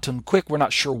get it out to him quick. We're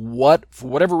not sure what. For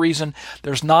whatever reason,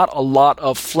 there's not a lot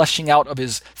of fleshing out of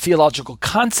his theological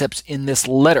concepts in this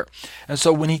letter. And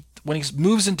so when he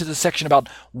moves into the section about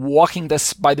walking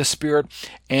by the Spirit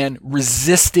and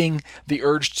resisting the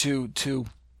urge to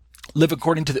live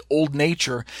according to the old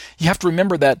nature, you have to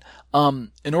remember that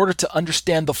in order to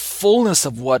understand the fullness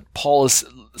of what Paul is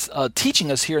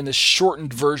teaching us here in this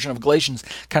shortened version of Galatians,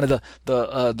 kind of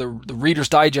the Reader's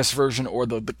Digest version, or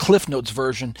the Cliff Notes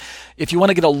version, if you want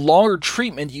to get a longer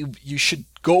treatment, you should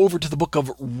go over to the book of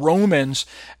Romans,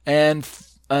 and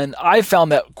I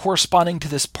found that corresponding to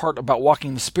this part about walking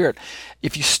in the Spirit,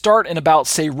 if you start in about,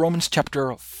 say, Romans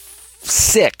chapter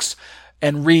 6,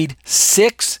 and read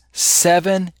 6,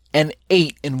 7, and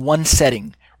 8 in one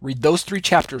setting. Read those three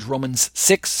chapters, Romans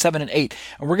 6, 7, and 8.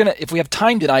 And we're going to, if we have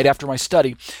time tonight after my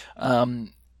study,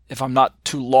 if I'm not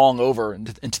too long over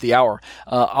into the hour,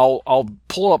 I'll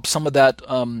pull up some of that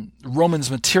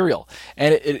Romans material.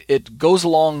 And it goes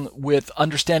along with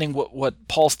understanding what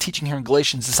Paul's teaching here in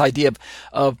Galatians, this idea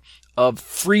of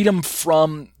freedom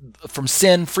from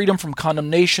sin, freedom from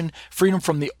condemnation, freedom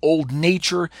from the old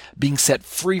nature, being set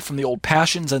free from the old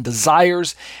passions and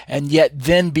desires, and yet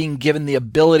then being given the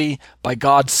ability by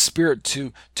God's Spirit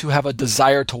to have a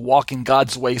desire to walk in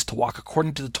God's ways, to walk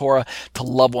according to the Torah, to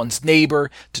love one's neighbor,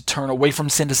 to turn away from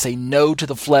sin, to say no to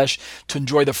the flesh, to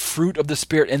enjoy the fruit of the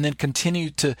Spirit, and then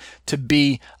continue to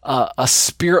be a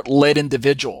Spirit-led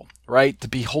individual, right? To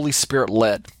be Holy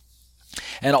Spirit-led.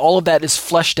 And all of that is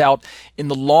fleshed out in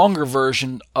the longer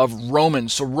version of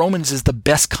Romans. So Romans is the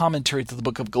best commentary to the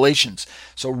book of Galatians.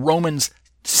 So Romans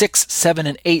 6, 7,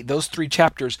 and 8, those three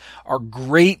chapters are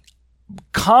great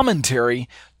commentary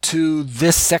to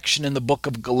this section in the book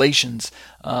of Galatians.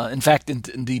 In fact,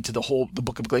 indeed, to the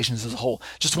book of Galatians as a whole.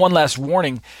 Just one last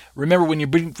warning. Remember, when you're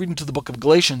reading to the book of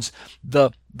Galatians, the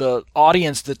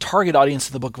audience, the target audience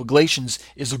of the book of Galatians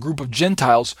is a group of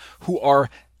Gentiles who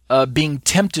are being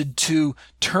tempted to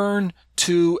turn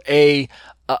to a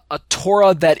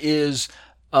Torah that is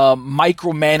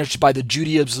micromanaged by the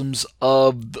Judaisms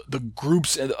of the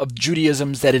groups of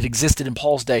Judaisms that had existed in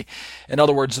Paul's day. In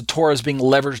other words, the Torah is being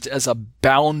leveraged as a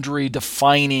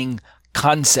boundary-defining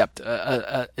concept.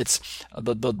 It's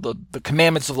the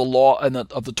commandments of the law and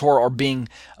of the Torah are being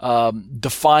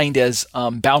defined as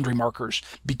boundary markers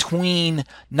between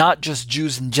not just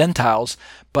Jews and Gentiles,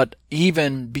 but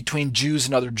even between Jews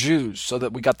and other Jews. So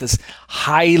that we got this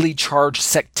highly charged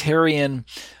sectarian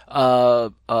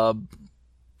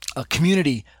a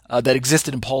community that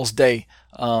existed in Paul's day,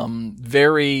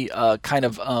 very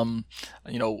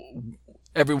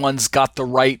everyone's got the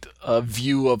right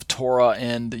view of Torah,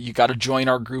 and you got to join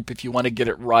our group if you want to get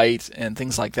it right, and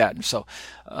things like that. And so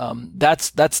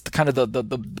that's the kind of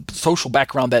the social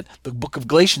background that the book of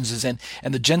Galatians is in,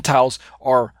 and the Gentiles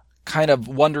are kind of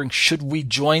wondering, should we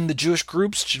join the Jewish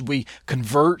groups? Should we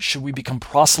convert? Should we become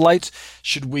proselytes?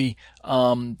 Should we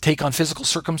take on physical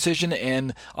circumcision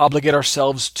and obligate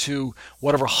ourselves to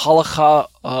whatever halakha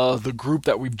the group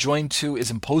that we've joined to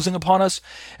is imposing upon us?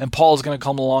 And Paul is going to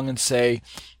come along and say,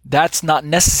 that's not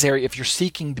necessary if you're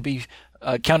seeking to be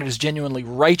counted as genuinely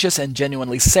righteous and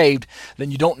genuinely saved.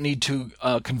 Then you don't need to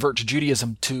convert to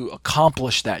Judaism to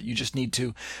accomplish that. You just need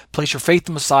to place your faith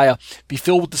in Messiah, be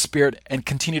filled with the Spirit, and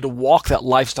continue to walk that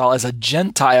lifestyle as a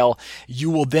Gentile.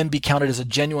 You will then be counted as a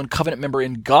genuine covenant member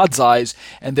in God's eyes,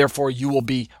 and therefore you will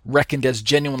be reckoned as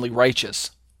genuinely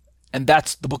righteous. And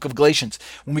that's the book of Galatians.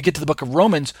 When we get to the book of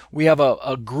Romans, we have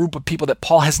a group of people that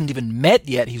Paul hasn't even met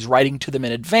yet. He's writing to them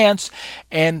in advance.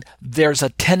 And there's a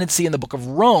tendency in the book of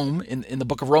Rome, in the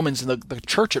book of Romans, in the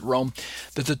church at Rome,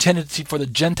 there's a tendency for the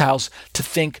Gentiles to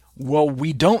think, well,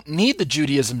 we don't need the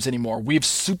Judaisms anymore. We've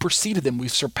superseded them.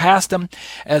 We've surpassed them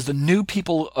as the new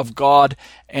people of God.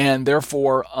 And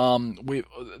therefore,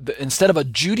 instead of a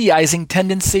Judaizing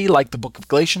tendency like the book of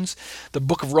Galatians, the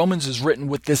book of Romans is written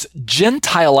with this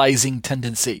Gentilizing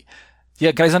tendency.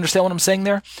 Yeah, guys, understand what I'm saying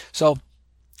there? So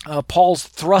Paul's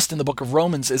thrust in the book of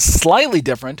Romans is slightly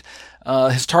different.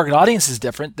 His target audience is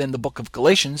different than the book of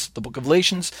Galatians. The book of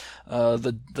Galatians,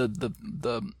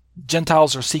 the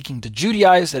Gentiles are seeking to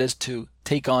Judaize, that is, to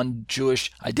take on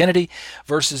Jewish identity,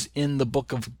 versus in the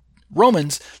book of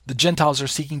Romans, the Gentiles are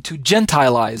seeking to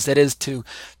Gentilize, that is, to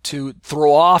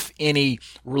throw off any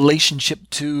relationship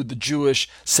to the Jewish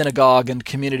synagogue and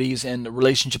communities, and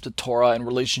relationship to Torah, and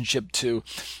relationship to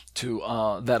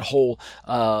that whole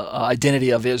identity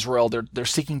of Israel. They're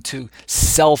seeking to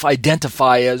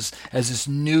self-identify as this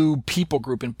new people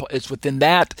group, and it's within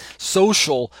that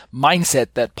social mindset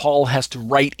that Paul has to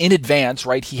write in advance.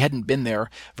 Right, he hadn't been there,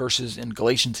 versus in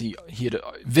Galatians he had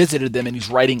visited them, and he's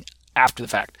writing after the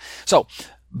fact. So,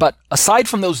 but aside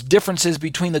from those differences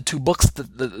between the two books,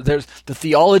 there's the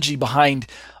theology behind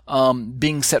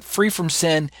being set free from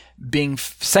sin, being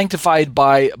sanctified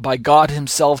by God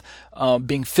Himself,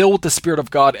 being filled with the Spirit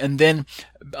of God, and then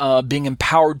being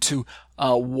empowered to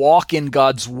walk in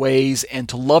God's ways and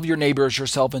to love your neighbor as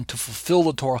yourself and to fulfill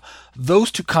the Torah.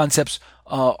 Those two concepts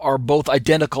are both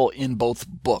identical in both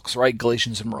books, right?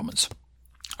 Galatians and Romans.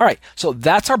 All right, so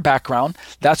that's our background.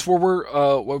 That's where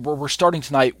we're starting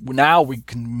tonight. Now we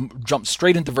can jump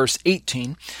straight into verse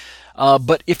 18.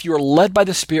 But if you are led by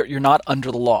the Spirit, you're not under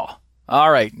the law.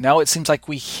 All right, now it seems like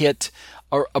we hit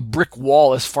a brick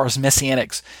wall as far as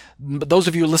messianics. But those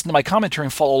of you who listen to my commentary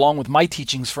and follow along with my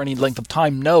teachings for any length of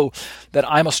time know that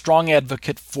I'm a strong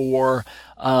advocate for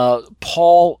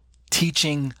Paul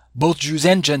teaching both Jews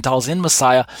and Gentiles in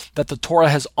Messiah that the Torah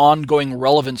has ongoing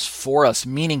relevance for us,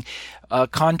 meaning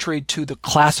contrary to the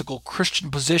classical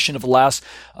Christian position of the last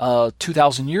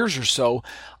 2,000 years or so,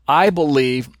 I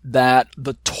believe that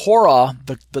the Torah,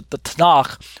 the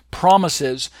Tanakh,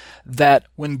 promises that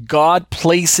when God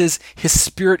places His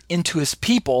Spirit into His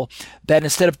people, that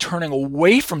instead of turning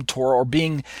away from Torah or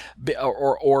being,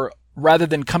 or rather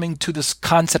than coming to this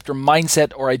concept or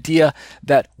mindset or idea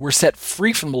that we're set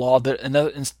free from the law, that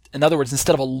in other words,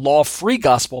 instead of a law-free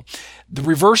gospel, the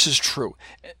reverse is true.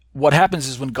 What happens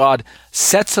is when God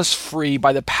sets us free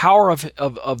by the power of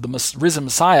the risen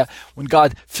Messiah, when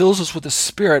God fills us with the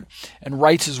Spirit and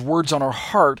writes His words on our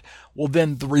heart, well,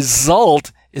 then the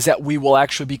result is that we will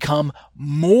actually become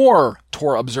more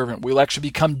Torah observant. We'll actually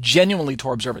become genuinely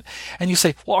Torah observant. And you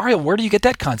say, well, Ariel, where do you get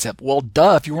that concept? Well,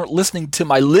 duh, if you weren't listening to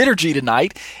my liturgy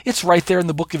tonight, it's right there in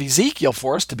the book of Ezekiel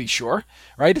for us, to be sure,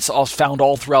 right? It's all found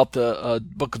all throughout the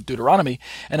book of Deuteronomy.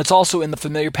 And it's also in the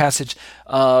familiar passage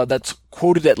that's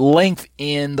quoted at length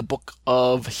in the book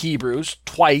of Hebrews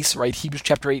twice, right? Hebrews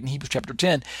chapter 8 and Hebrews chapter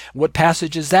 10. What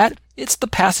passage is that? It's the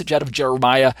passage out of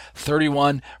Jeremiah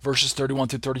 31, verses 31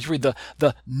 through 33,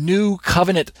 the new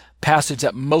covenant passage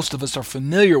that most of us are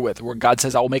familiar with, where God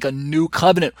says, I will make a new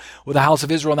covenant with the house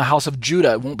of Israel and the house of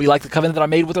Judah. It won't be like the covenant that I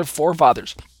made with their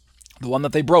forefathers, the one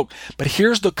that they broke. But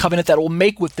here's the covenant that I will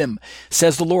make with them,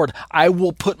 says the Lord. I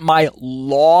will put my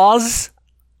laws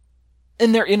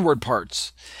in their inward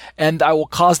parts, and I will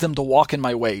cause them to walk in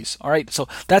my ways. All right, so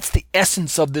that's the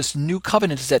essence of this new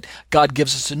covenant, is that God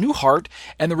gives us a new heart,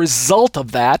 and the result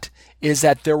of that is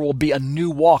that there will be a new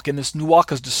walk. And this new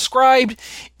walk is described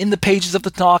in the pages of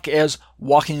the Tanakh as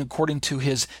walking according to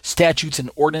his statutes and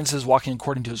ordinances, walking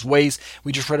according to his ways.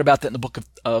 We just read about that in the book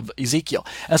of Ezekiel.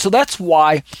 And so that's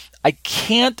why I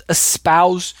can't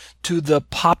espouse to the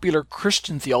popular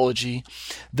Christian theology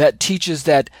that teaches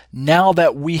that now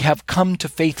that we have come to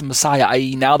faith in Messiah,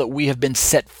 i.e. now that we have been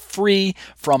set free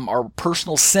from our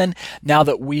personal sin, now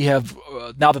that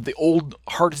the old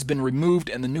heart has been removed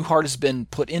and the new heart has been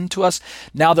put into us,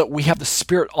 now that we have the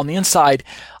Spirit on the inside,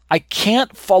 I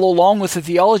can't follow along with the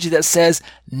theology that says,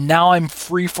 now I'm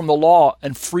free from the law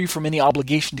and free from any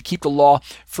obligation to keep the law,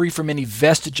 free from any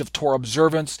vestige of Torah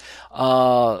observance,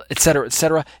 etc.,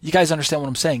 etc. You guys understand what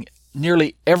I'm saying?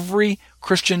 Nearly every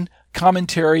Christian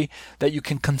commentary that you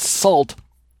can consult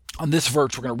on this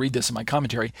verse, we're going to read this in my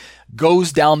commentary,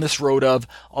 goes down this road of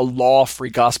a law-free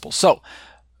gospel. So,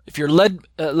 if you're led,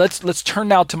 let's turn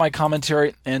now to my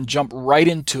commentary and jump right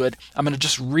into it. I'm going to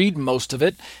just read most of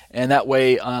it, and that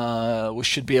way we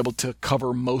should be able to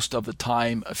cover most of the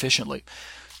time efficiently.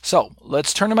 So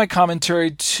let's turn to my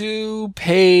commentary to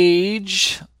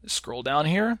scroll down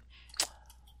here.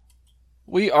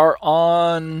 We are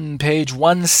on page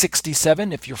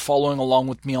 167 if you're following along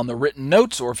with me on the written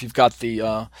notes, or if you've got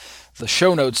the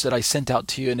show notes that I sent out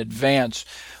to you in advance.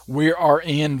 We are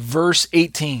in verse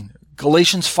 18.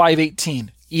 Galatians 5:18,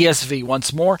 ESV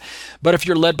once more. But if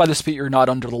you're led by the Spirit, you're not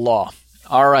under the law.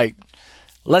 All right,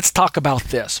 let's talk about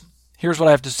this. Here's what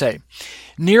I have to say.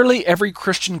 Nearly every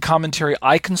Christian commentary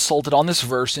I consulted on this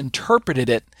verse interpreted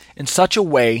it in such a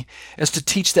way as to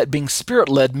teach that being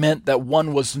Spirit-led meant that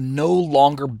one was no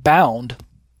longer bound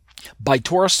by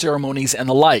Torah ceremonies and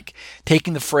the like,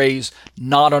 taking the phrase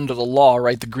not under the law,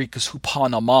 right? The Greek is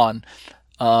hupanamon,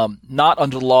 not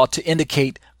under the law, to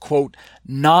indicate, quote,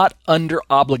 not under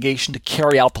obligation to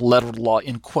carry out the letter of the law,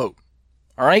 end quote.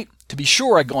 All right? To be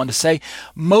sure, I go on to say,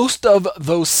 most of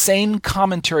those same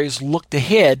commentaries looked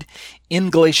ahead in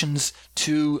Galatians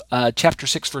chapter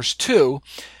 6, verse 2,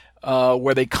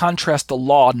 where they contrast the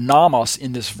law, nomos,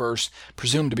 in this verse,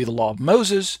 presumed to be the law of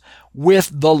Moses,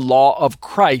 with the law of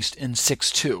Christ in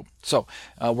 6:2. So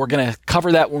we're going to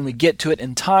cover that when we get to it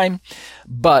in time,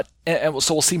 so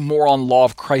we'll see more on law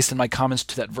of Christ in my comments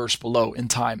to that verse below in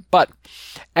time. But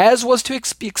as was to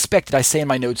be expected, I say in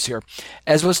my notes here,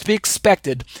 as was to be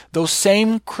expected, those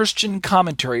same Christian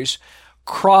commentaries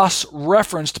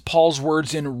cross-referenced Paul's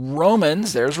words in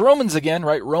Romans, there's Romans again,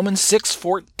 right? Romans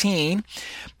 6:14,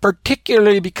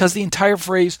 particularly because the entire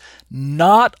phrase,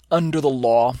 not under the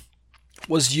law,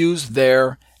 was used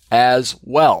there as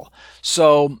well.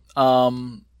 So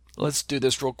let's do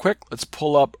this real quick. Let's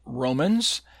pull up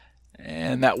Romans,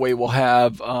 and that way we'll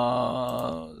have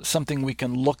something we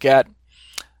can look at.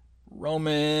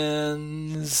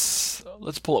 Romans,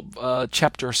 let's pull up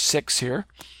chapter 6 here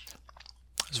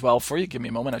as well for you. Give me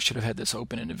a moment. I should have had this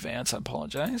open in advance. I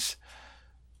apologize.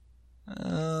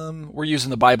 We're using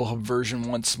the Bible Hub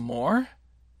version once more.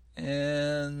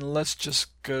 And let's just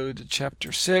go to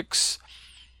chapter 6.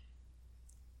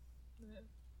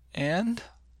 And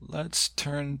let's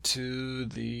turn to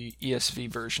the ESV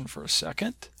version for a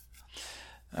second.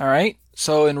 All right.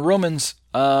 So in Romans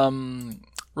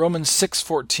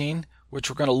 6:14, which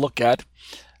we're going to look at,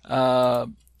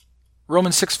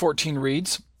 Romans 6:14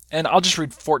 reads, and I'll just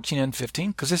read 14 and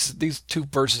 15 because these two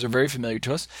verses are very familiar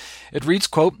to us. It reads,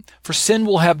 quote, "For sin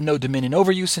will have no dominion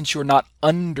over you, since you are not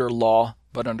under law,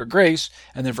 but under grace."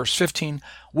 And then verse 15,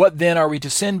 "What then are we to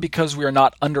sin, because we are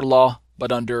not under law,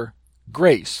 but under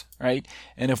grace?" Right?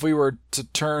 And if we were to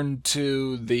turn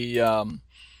to the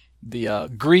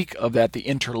Greek of that, the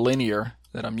interlinear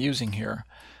that I'm using here,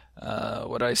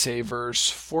 what I say, verse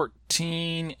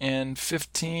 14 and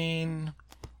 15.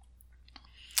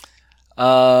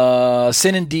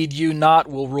 Sin indeed you not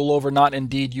will rule over, not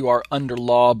indeed you are under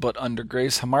law, but under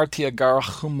grace. Hamartia gar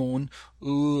humun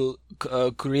u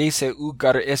kuriese u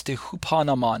gar este hupa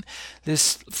naman.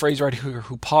 This phrase right here,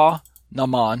 hupa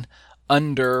naman,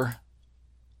 under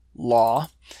law,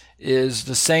 is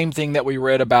the same thing that we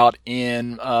read about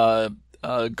in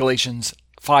Galatians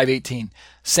 5:18.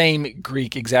 Same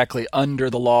Greek exactly, under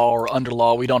the law or under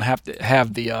law. We don't have to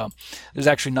have the, there's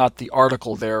actually not the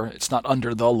article there. It's not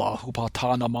under the law, hupa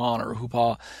ta naman or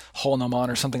hupa ho naman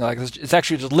or something like this. It's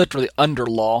actually just literally under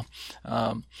law.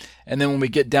 And then when we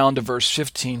get down to verse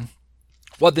 15,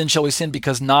 what then shall we sin?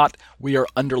 Because not we are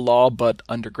under law, but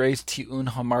under grace. Tiun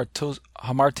hamarte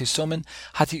somen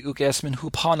hati uk esmin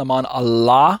hupa naman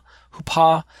Allah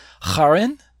hupa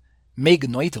charen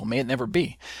megnoito. May it never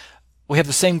be. We have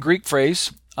the same Greek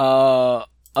phrase,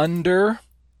 under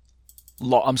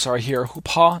law, here,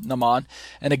 hupa naman.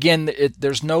 And again,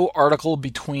 there's no article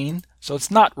between, so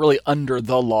it's not really under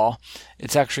the law.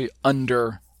 It's actually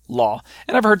under law.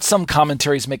 And I've heard some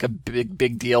commentaries make a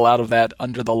big deal out of that,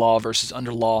 under the law versus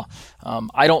under law.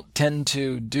 I don't tend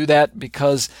to do that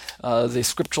because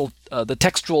the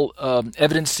textual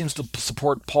evidence seems to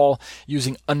support Paul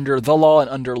using under the law and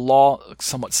under law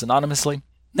somewhat synonymously.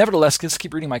 Nevertheless, let's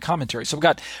keep reading my commentary. So we've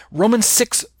got Romans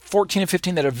 6:14 and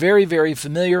 15 that are very, very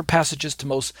familiar passages to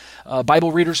most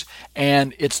Bible readers,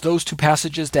 and it's those two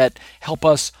passages that help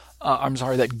us,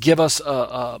 that give us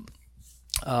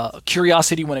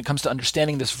curiosity when it comes to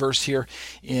understanding this verse here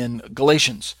in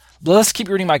Galatians. But let's keep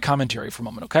reading my commentary for a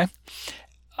moment, okay?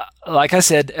 Like I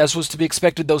said, as was to be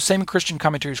expected, those same Christian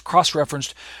commentaries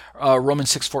cross-referenced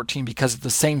Romans 6:14 because the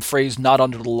same phrase, not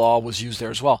under the law, was used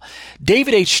there as well.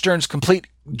 David H. Stern's Complete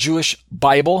Jewish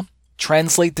Bible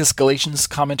translate this Galatians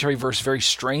commentary verse very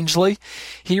strangely.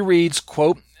 He reads,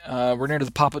 quote, we're near to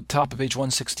the top of page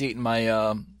 168 in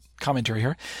my commentary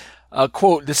here.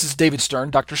 Quote, this is David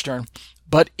Stern, Dr. Stern.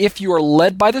 But if you are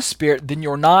led by the Spirit, then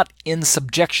you're not in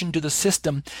subjection to the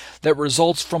system that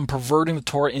results from perverting the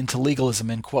Torah into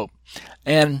legalism, end quote.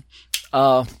 And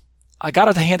I got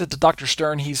to hand it to Dr.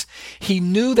 Stern. He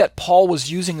knew that Paul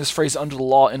was using this phrase under the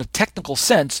law in a technical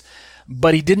sense,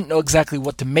 but he didn't know exactly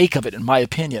what to make of it, in my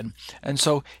opinion. And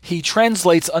so he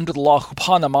translates under the law,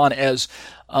 hupa naman, as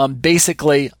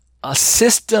basically a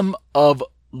system of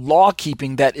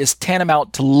law-keeping that is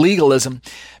tantamount to legalism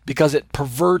because it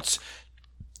perverts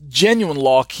genuine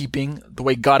law-keeping, the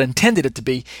way God intended it to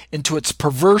be, into its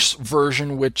perverse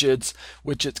version, which it's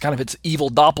kind of its evil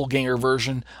doppelganger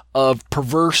version of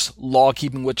perverse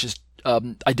law-keeping, which is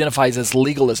identifies as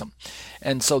legalism.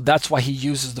 And so that's why he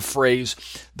uses the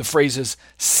phrases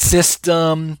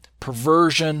system,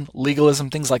 perversion,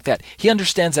 legalism, things like that. He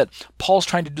understands that Paul's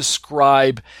trying to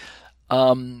describe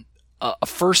a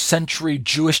first century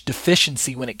Jewish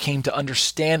deficiency when it came to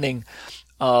understanding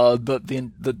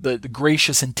the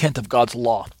gracious intent of God's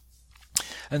law.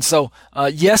 And so,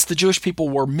 yes, the Jewish people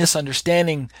were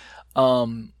misunderstanding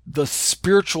the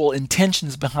spiritual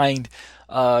intentions behind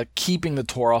keeping the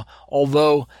Torah,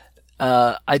 although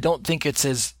I don't think it's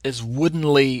as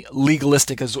woodenly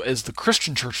legalistic as the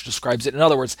Christian church describes it. In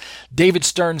other words, David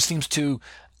Stern seems to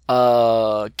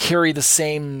carry the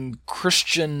same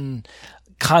Christian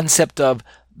concept of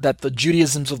that the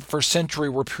Judaisms of the first century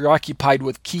were preoccupied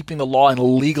with keeping the law in a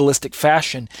legalistic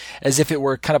fashion, as if it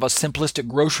were kind of a simplistic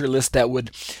grocery list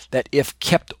that if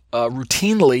kept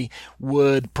routinely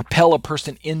would propel a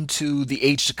person into the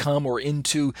age to come or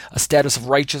into a status of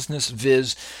righteousness,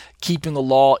 viz. Keeping the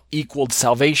law equaled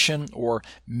salvation, or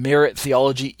merit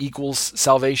theology equals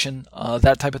salvation,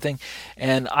 that type of thing.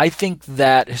 And I think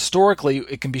that historically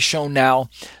it can be shown now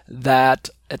that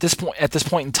at this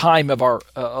point in time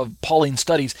of Pauline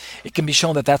studies, it can be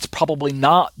shown that that's probably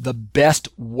not the best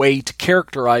way to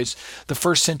characterize the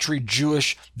first century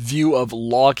Jewish view of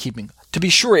law keeping. To be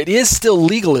sure, it is still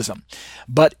legalism,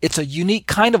 but it's a unique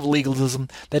kind of legalism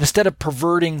that instead of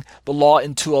perverting the law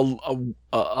into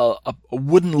a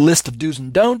wooden list of do's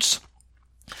and don'ts,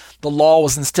 the law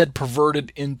was instead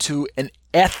perverted into an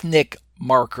ethnic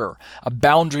marker, a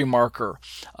boundary marker,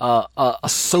 a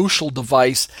social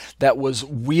device that was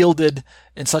wielded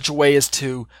in such a way as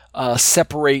to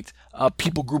separate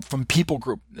people group from people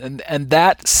group. And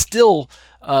that still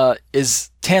is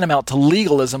tantamount to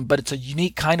legalism, but it's a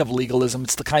unique kind of legalism.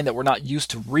 It's the kind that we're not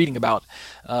used to reading about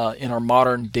in our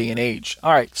modern day and age.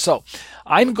 All right, so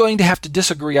I'm going to have to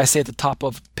disagree. I say at the top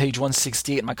of page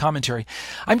 168 in my commentary,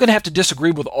 I'm going to have to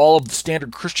disagree with all of the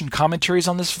standard Christian commentaries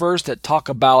on this verse that talk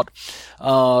about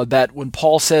that when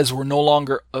Paul says we're no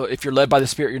longer, if you're led by the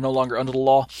Spirit, you're no longer under the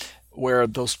law, where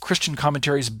those Christian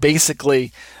commentaries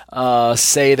basically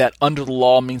say that under the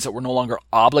law means that we're no longer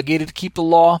obligated to keep the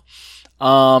law.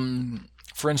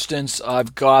 For instance,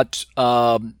 I've got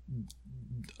who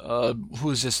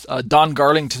is this? Don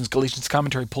Garlington's Galatians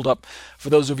commentary pulled up for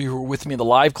those of you who are with me in the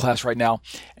live class right now.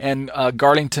 And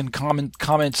Garlington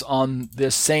comments on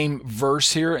this same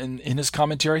verse here in his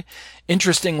commentary.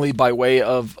 Interestingly, by way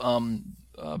of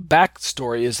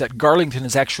backstory, is that Garlington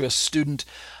is actually a student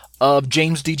of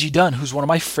James D.G. Dunn, who's one of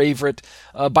my favorite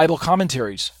Bible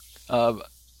commentators. And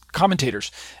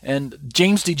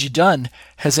James D.G. Dunn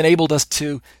has enabled us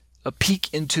to a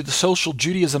peek into the social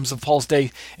Judaisms of Paul's day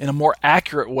in a more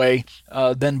accurate way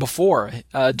than before.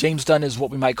 James Dunn is what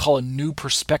we might call a new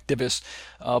perspectivist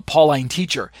Pauline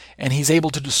teacher, and he's able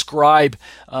to describe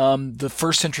the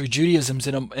first century Judaisms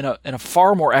in a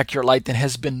far more accurate light than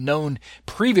has been known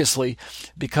previously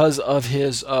because of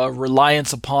his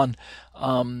reliance upon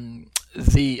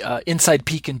the inside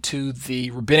peek into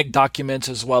the rabbinic documents,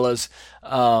 as well as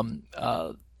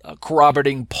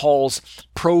corroborating Paul's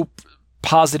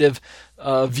positive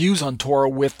views on Torah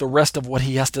with the rest of what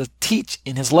he has to teach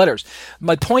in his letters.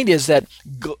 My point is that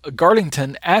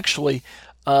Garlington actually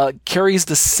carries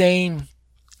the same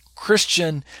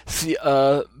Christian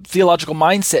theological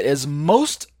mindset as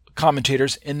most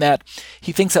commentators, in that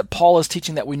he thinks that Paul is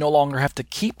teaching that we no longer have to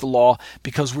keep the law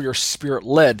because we are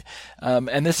Spirit-led.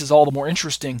 And this is all the more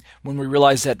interesting when we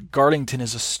realize that Garlington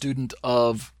is a student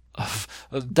of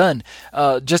Dunn.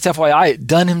 Just FYI,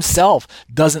 Dunn himself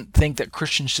doesn't think that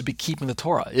Christians should be keeping the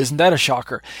Torah. Isn't that a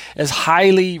shocker? As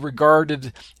highly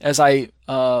regarded as I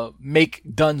make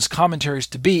Dunn's commentaries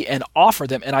to be and offer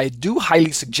them, and I do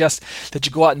highly suggest that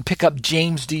you go out and pick up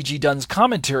James D.G. Dunn's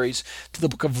commentaries to the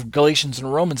book of Galatians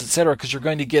and Romans, etc., because you're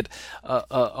going to get,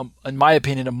 in my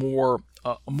opinion, a more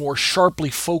sharply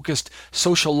focused,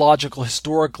 sociological,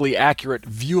 historically accurate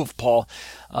view of Paul,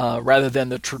 rather than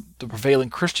the prevailing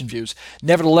Christian views.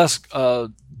 Nevertheless,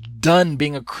 Dunn,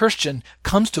 being a Christian,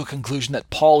 comes to a conclusion that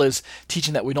Paul is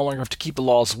teaching that we no longer have to keep the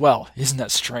law as well. Isn't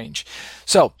that strange?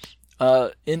 So,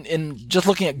 in just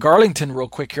looking at Garlington real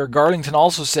quick here, Garlington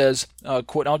also says,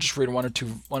 quote, and I'll just read one or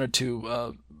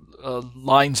two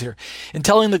lines here. In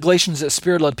telling the Galatians that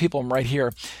Spirit-led people, I'm right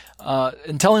here.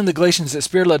 In telling the Galatians that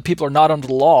Spirit-led people are not under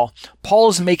the law, Paul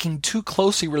is making two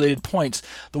closely related points.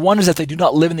 The one is that they do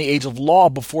not live in the age of law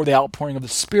before the outpouring of the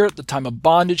Spirit, the time of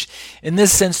bondage. In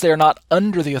this sense, they are not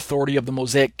under the authority of the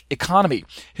Mosaic economy.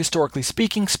 Historically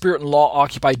speaking, Spirit and law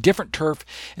occupy different turf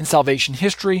in salvation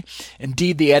history.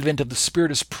 Indeed, the advent of the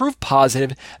Spirit is proof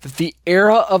positive that the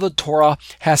era of the Torah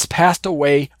has passed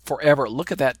away forever.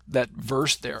 Look at that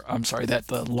verse there. I'm sorry,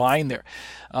 the line there.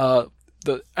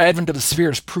 The advent of the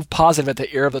Spirit is proof positive that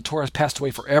the era of the Torah has passed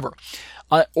away forever.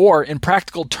 Or, in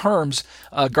practical terms,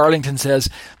 Garlington says,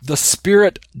 the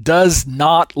Spirit does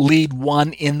not lead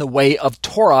one in the way of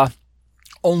Torah,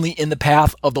 only in the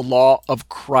path of the law of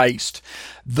Christ.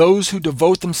 Those who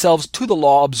devote themselves to the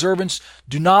law observance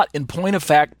do not, in point of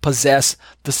fact, possess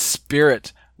the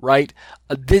Spirit. Right?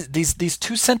 These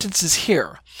two sentences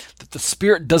here, that the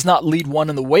Spirit does not lead one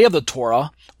in the way of the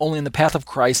Torah, only in the path of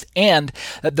Christ, and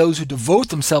that those who devote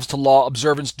themselves to law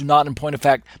observance do not, in point of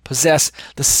fact, possess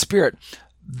the Spirit.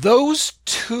 Those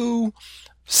two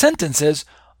sentences,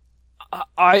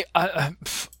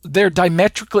 they're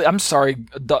diametrically, I'm sorry,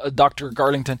 Dr.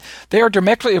 Garlington, they are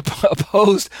diametrically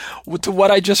opposed to what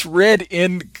I just read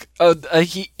in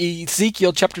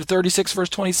Ezekiel chapter 36, verse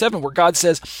 27, where God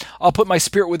says, I'll put my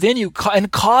Spirit within you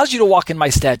and cause you to walk in my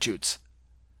statutes.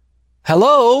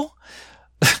 Hello?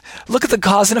 Look at the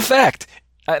cause and effect.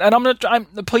 And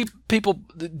people,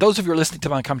 those of you who are listening to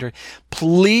my commentary,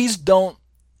 please don't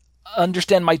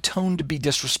understand my tone to be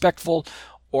disrespectful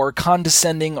or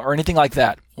condescending or anything like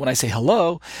that when I say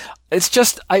hello. It's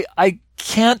just I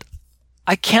can't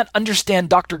understand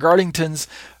Dr. Garlington's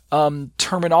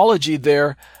terminology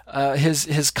there, his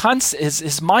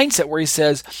mindset where he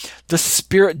says the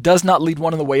Spirit does not lead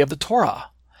one in the way of the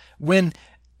Torah, when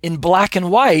in black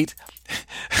and white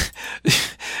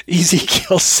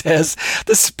Ezekiel says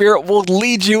the Spirit will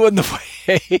lead you in the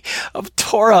way of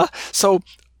Torah. So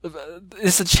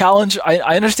it's a challenge.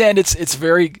 I understand it's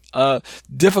very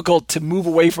difficult to move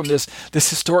away from this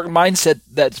historic mindset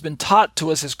that's been taught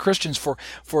to us as Christians for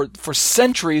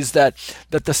centuries, that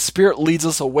the Spirit leads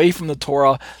us away from the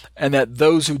Torah, and that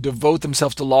those who devote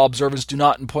themselves to law observance do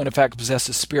not, in point of fact, possess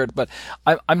the Spirit. But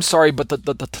I'm sorry, but the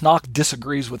Tanakh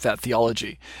disagrees with that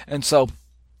theology. And so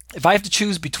if I have to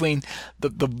choose between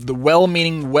the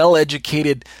well-meaning,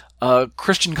 well-educated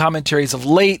Christian commentaries of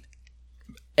late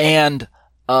and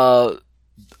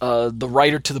the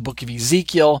writer to the book of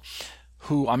Ezekiel,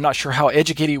 who I'm not sure how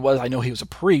educated he was. I know he was a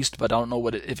priest, but I don't know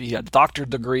if he had a doctorate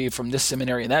degree from this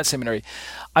seminary and that seminary.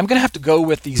 I'm going to have to go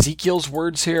with Ezekiel's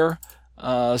words here.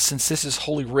 since this is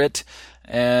Holy Writ.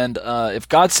 And if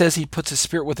God says He puts His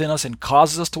Spirit within us and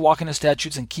causes us to walk in His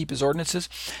statutes and keep His ordinances,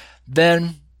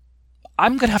 then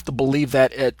I'm going to have to believe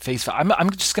that at face value. I'm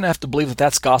just going to have to believe that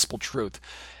that's gospel truth.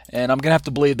 And I'm going to have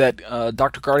to believe that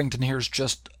Dr. Garlington here is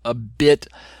just a bit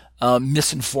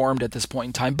misinformed at this point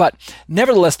in time. But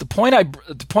nevertheless, the point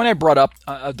I brought up,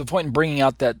 the point in bringing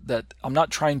out that I'm not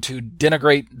trying to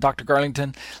denigrate Dr.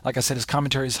 Garlington. Like I said, his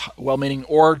commentary is well-meaning,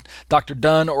 or Dr.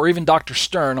 Dunn, or even Dr.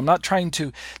 Stern. I'm not trying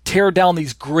to tear down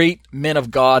these great men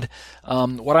of God.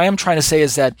 What I am trying to say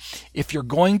is that if you're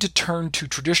going to turn to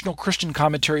traditional Christian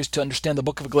commentaries to understand the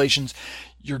book of Galatians,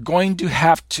 you're going to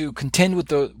have to contend with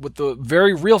the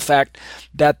very real fact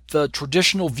that the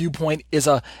traditional viewpoint is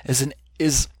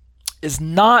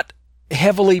not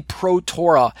heavily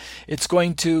pro-Torah. It's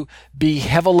going to be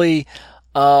heavily,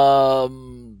 I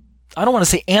don't want to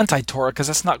say anti-Torah, because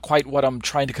that's not quite what I'm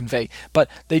trying to convey, but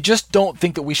they just don't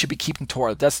think that we should be keeping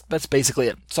Torah. That's basically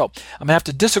it. So I'm going to have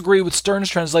to disagree with Stern's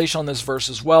translation on this verse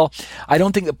as well. I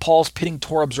don't think that Paul's pitting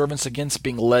Torah observance against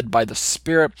being led by the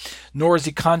Spirit, nor is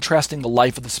he contrasting the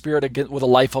life of the Spirit with a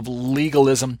life of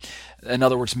legalism. In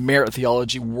other words, merit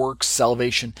theology, works,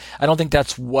 salvation. I don't think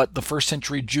that's what the first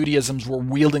century Judaisms were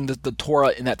wielding the Torah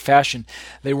in that fashion.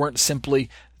 They weren't simply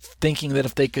thinking that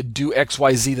if they could do X,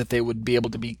 Y, Z, that they would be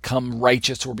able to become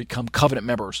righteous or become covenant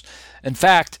members. In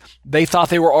fact, they thought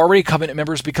they were already covenant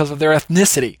members because of their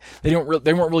ethnicity. They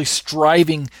weren't really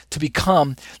striving to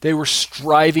become. They were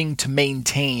striving to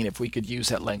maintain, if we could use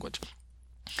that language.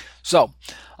 So,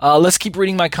 let's keep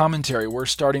reading my commentary. We're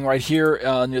starting right here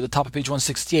near the top of page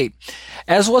 168.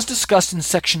 As was discussed in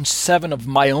section 7 of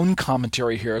my own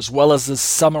commentary here, as well as the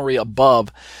summary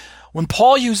above, when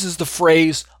Paul uses the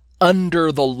phrase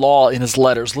under the law in his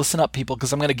letters, listen up, people,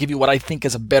 because I'm going to give you what I think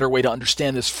is a better way to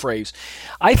understand this phrase.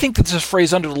 I think that this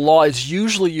phrase under the law is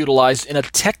usually utilized in a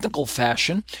technical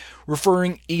fashion,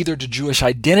 referring either to Jewish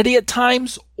identity at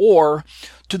times or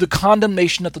to the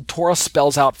condemnation that the Torah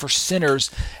spells out for sinners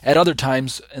at other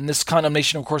times. And this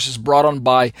condemnation, of course, is brought on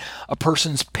by a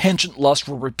person's penchant lust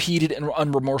for repeated and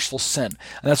unremorseful sin.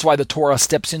 And that's why the Torah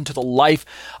steps into the life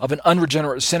of an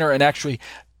unregenerate sinner and actually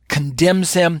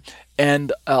condemns him,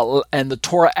 and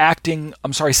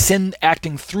the sin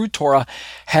acting through Torah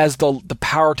has the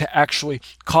power to actually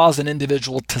cause an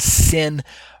individual to sin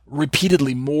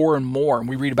repeatedly more and more. And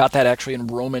we read about that actually in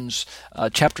Romans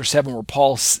chapter 7, where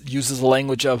Paul uses the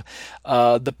language of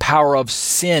the power of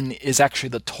sin is actually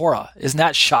the Torah. Isn't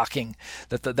that shocking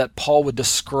that Paul would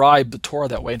describe the Torah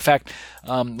that way? In fact,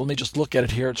 let me just look at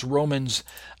it here. It's Romans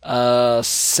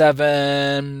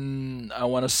 7, I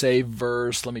want to say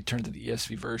verse, let me turn to the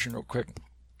ESV version real quick.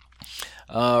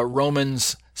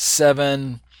 Romans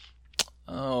 7,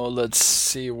 let's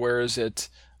see, where is it?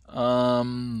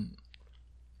 Probably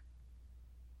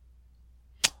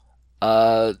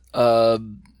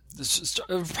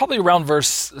around verse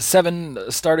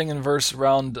 7, starting in verse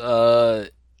around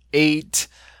 8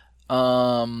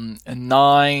 and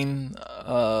 9.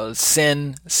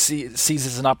 Sin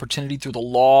seizes an opportunity through the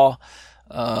law,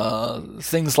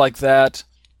 things like that.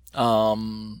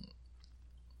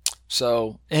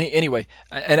 So anyway,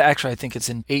 and actually I think it's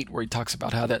in 8 where he talks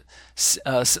about how that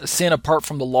sin apart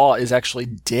from the law is actually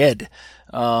dead.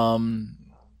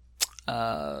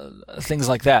 Things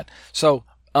like that. So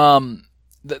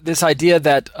this idea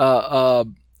that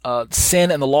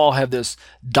sin and the law have this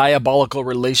diabolical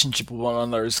relationship with one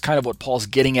another is kind of what Paul's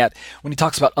getting at when he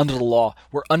talks about under the law.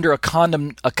 We're under a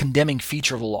condemning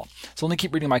feature of the law. So let me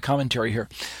keep reading my commentary here.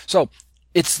 So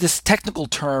it's this technical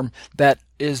term that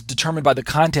is determined by the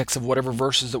context of whatever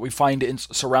verses that we find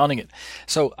surrounding it.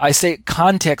 So I say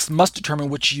context must determine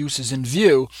which use is in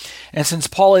view. And since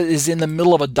Paul is in the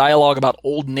middle of a dialogue about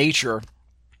old nature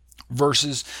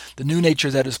versus the new nature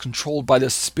that is controlled by the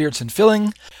Spirit's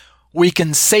infilling, we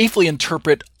can safely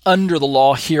interpret under the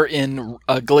law here in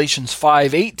Galatians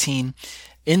 5:18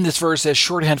 in this verse as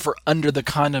shorthand for under the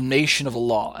condemnation of the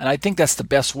law. And I think that's the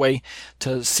best way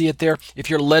to see it there.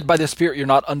 If you're led by the Spirit, you're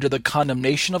not under the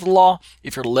condemnation of the law.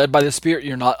 If you're led by the Spirit,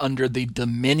 you're not under the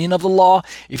dominion of the law.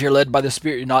 If you're led by the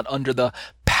Spirit, you're not under the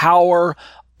power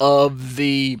of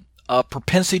the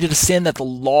propensity to sin that the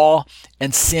law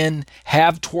and sin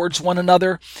have towards one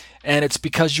another. And it's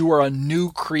because you are a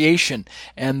new creation,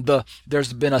 and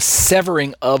there's been a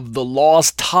severing of the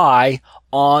law's tie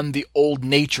on the old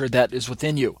nature that is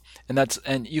within you.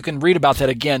 And you can read about that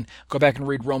again. Go back and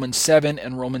read Romans 7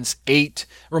 and Romans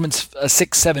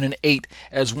 6, 7, and 8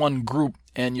 as one group,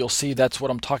 and you'll see that's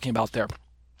what I'm talking about there.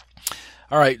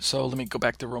 All right, so let me go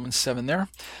back to Romans 7 there.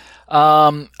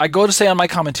 I go to say on my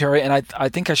commentary, and I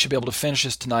think I should be able to finish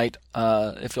this tonight,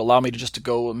 if you allow me to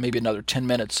go maybe another 10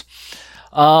 minutes.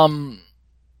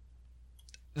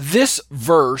 This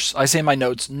verse, I say in my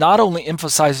notes, not only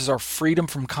emphasizes our freedom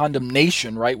from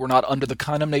condemnation, right? We're not under the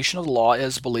condemnation of the law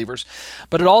as believers,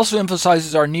 but it also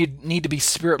emphasizes our need to be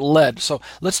Spirit-led. So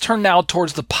let's turn now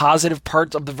towards the positive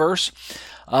part of the verse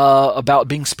about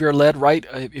being Spirit-led, right?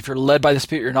 If you're led by the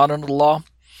Spirit, you're not under the law.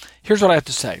 Here's what I have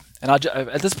to say. And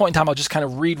at this point in time, I'll just kind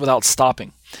of read without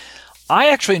stopping. I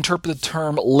actually interpret the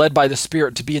term led by the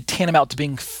Spirit to be a tantamount to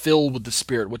being filled with the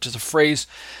Spirit, which is a phrase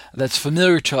that's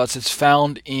familiar to us. It's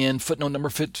found in footnote number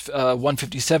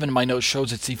 157 in my notes,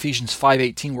 shows it's Ephesians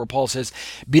 5:18, where Paul says,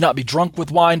 be not drunk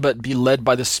with wine, but be led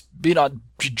by the be not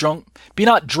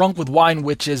drunk with wine,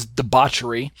 which is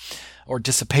debauchery or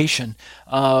dissipation,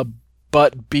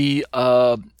 but be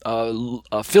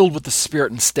filled with the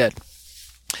Spirit instead.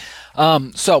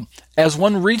 So, as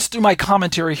one reads through my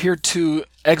commentary here to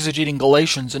exegeting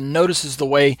Galatians and notices the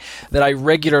way that I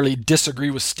regularly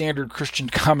disagree with standard Christian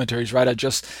commentaries, right? I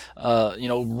just,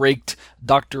 raked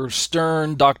Dr.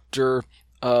 Stern, Dr.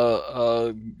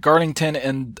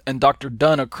 Garlington, and Dr.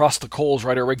 Dunn across the coals,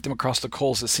 right? I raked them across the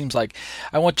coals. It seems like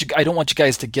I don't want you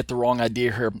guys to get the wrong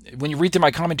idea here. When you read through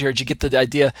my commentaries, you get the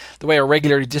idea, the way I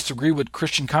regularly disagree with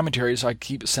Christian commentaries, I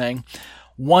keep saying,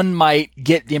 one might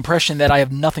get the impression that I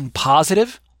have nothing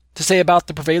positive to say about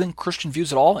the prevailing Christian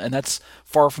views at all, and that's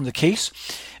far from the case.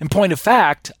 In point of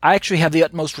fact, I actually have the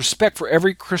utmost respect for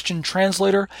every Christian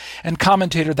translator and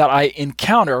commentator that I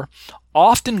encounter,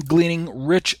 often gleaning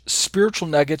rich spiritual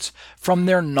nuggets from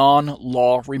their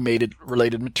non-law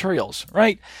related materials,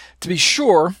 right? To be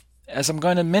sure, as I'm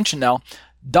going to mention now,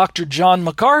 Dr. John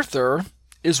MacArthur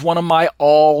is one of my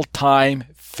all-time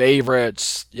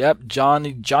favorites. Yep,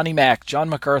 Johnny Mac, John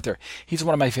MacArthur. He's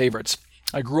one of my favorites.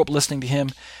 I grew up listening to him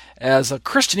as a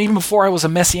Christian even before I was a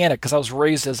Messianic, because I was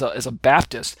raised as a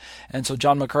Baptist, and so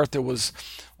John MacArthur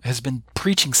has been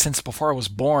preaching since before I was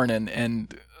born,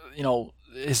 and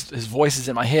his voice is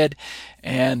in my head.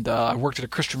 And I worked at a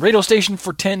Christian radio station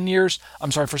for 7 years,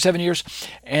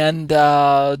 and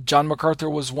John MacArthur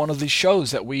was one of the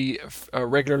shows that we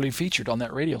regularly featured on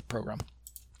that radio program.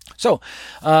 So,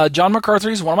 John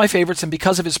MacArthur is one of my favorites, and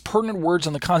because of his pertinent words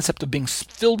on the concept of being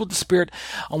filled with the Spirit,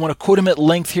 I want to quote him at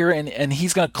length here, and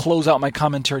he's going to close out my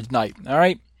commentary tonight. All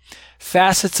right?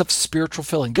 Facets of spiritual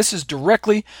filling. This is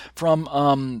directly from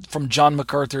John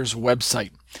MacArthur's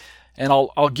website, and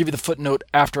I'll give you the footnote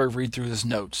after I read through his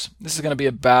notes. This is going to be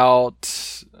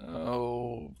about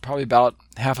probably about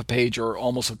half a page or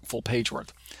almost a full page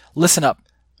worth. Listen up.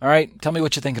 All right? Tell me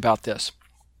what you think about this.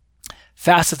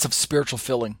 Facets of spiritual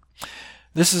filling.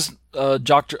 This is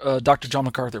Dr. John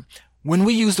MacArthur. When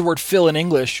we use the word fill in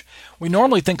English, we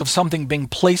normally think of something being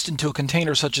placed into a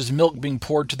container, such as milk being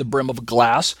poured to the brim of a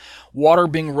glass, water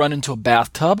being run into a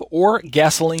bathtub, or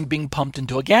gasoline being pumped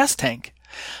into a gas tank.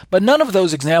 But none of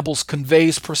those examples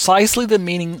conveys precisely the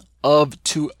meaning of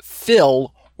to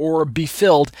fill or be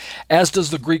filled, as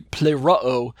does the Greek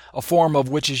pleroo, a form of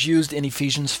which is used in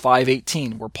Ephesians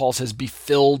 5:18, where Paul says, be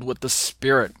filled with the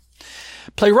Spirit.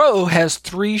 Pleroo has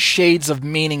 3 shades of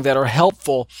meaning that are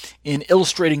helpful in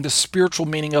illustrating the spiritual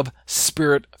meaning of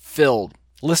Spirit-filled.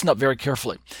 Listen up very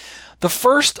carefully. The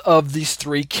first of these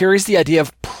 3 carries the idea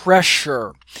of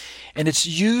pressure, and it's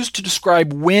used to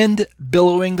describe wind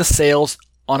billowing the sails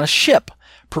on a ship,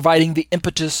 providing the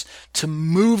impetus to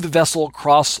move the vessel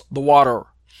across the water.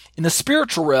 In the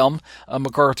spiritual realm,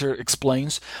 MacArthur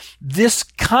explains, this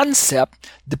concept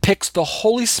depicts the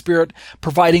Holy Spirit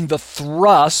providing the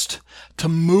thrust to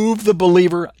move the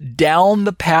believer down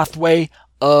the pathway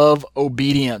of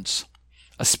obedience.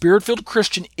 A Spirit-filled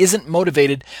Christian isn't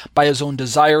motivated by his own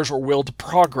desires or will to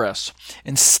progress.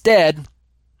 Instead,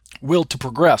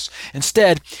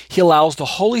 he allows the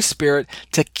Holy Spirit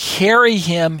to carry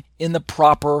him in the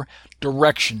proper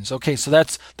directions. Okay, so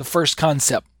that's the first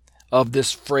concept of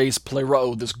this phrase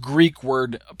pleroo, this Greek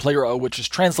word pleroo, which is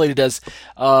translated as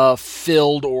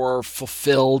filled or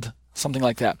fulfilled, something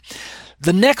like that.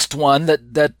 The next one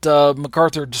that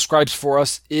MacArthur describes for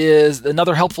us is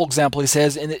another helpful example. He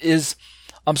says,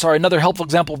 another helpful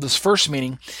example of this first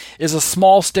meaning is a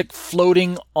small stick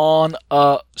floating on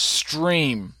a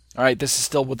stream. All right, this is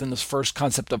still within this first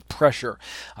concept of pressure.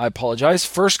 I apologize.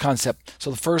 First concept. So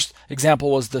the first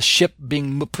example was the ship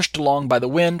being pushed along by the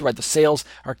wind, right? The sails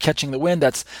are catching the wind.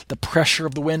 That's the pressure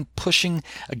of the wind pushing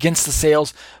against the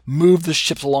sails, move the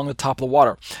ships along the top of the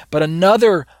water. But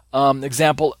another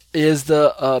example is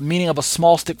the meaning of a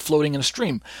small stick floating in a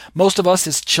stream. Most of us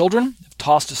as children have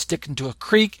tossed a stick into a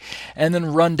creek and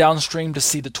then run downstream to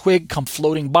see the twig come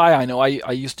floating by. I know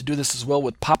I used to do this as well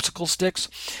with popsicle sticks,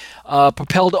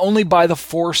 propelled only by the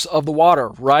force of the water,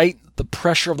 right? The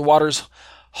pressure of the water is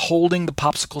holding the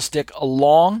popsicle stick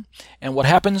along. And what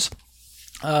happens?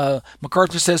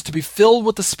 MacArthur says to be filled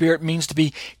with the Spirit means to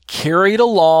be carried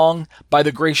along by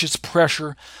the gracious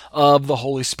pressure of the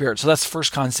Holy Spirit. So that's the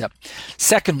first concept.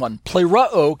 Second one,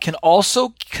 pleroo can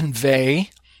also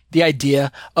convey the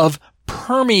idea of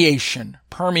permeation.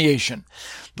 Permeation.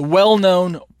 The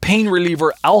well-known pain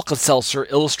reliever Alka-Seltzer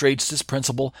illustrates this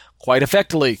principle quite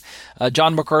effectively.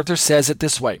 John MacArthur says it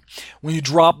this way: when you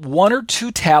drop 1 or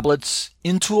 2 tablets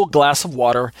into a glass of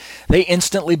water, they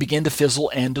instantly begin to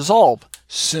fizzle and dissolve.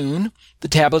 Soon, the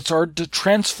tablets are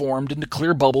transformed into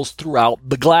clear bubbles throughout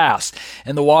the glass,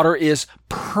 and the water is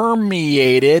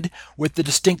permeated with the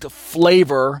distinct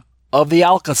flavor of the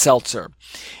Alka-Seltzer.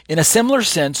 In a similar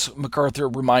sense, MacArthur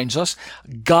reminds us,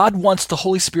 God wants the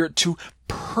Holy Spirit to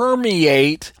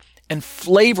permeate and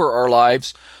flavor our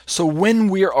lives, so when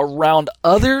we're around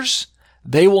others,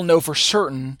 they will know for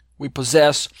certain we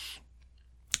possess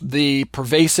the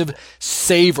pervasive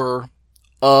savor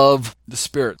of the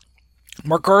Spirit.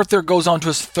 MacArthur goes on to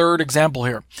his third example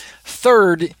here.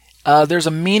 Third, there's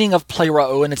a meaning of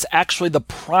pleroo, and it's actually the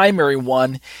primary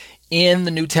one in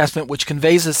the New Testament, which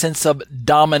conveys a sense of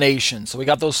domination. So we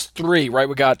got those 3, right?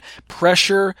 We got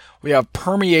pressure, we have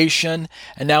permeation,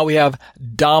 and now we have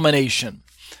domination,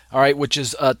 all right, which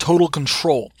is total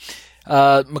control.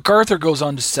 MacArthur goes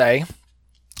on to say,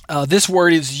 this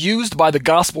word is used by the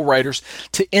gospel writers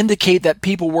to indicate that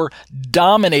people were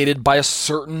dominated by a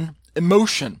certain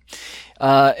emotion.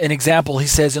 An example, he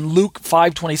says in Luke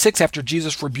 5:26, after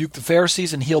Jesus rebuked the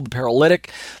Pharisees and healed the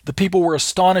paralytic, the people were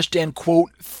astonished and,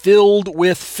 quote, filled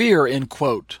with fear, end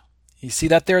quote. You see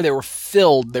that there? They were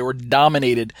filled, they were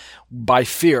dominated by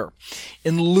fear.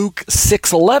 In Luke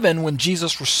 6:11, when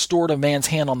Jesus restored a man's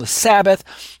hand on the Sabbath,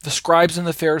 the scribes and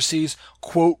the Pharisees,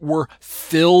 quote, were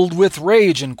filled with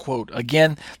rage, end quote.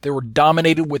 Again, they were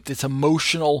dominated with this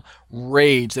emotional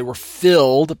rage. They were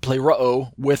filled,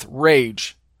 pleroo, with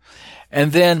rage.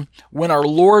 And then when our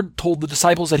Lord told the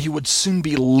disciples that he would soon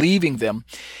be leaving them,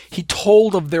 he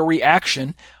told of their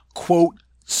reaction, quote,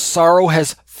 sorrow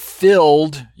has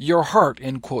filled your heart,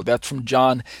 end quote. That's from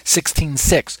John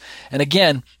 16:6. And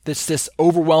again, this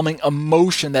overwhelming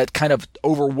emotion that kind of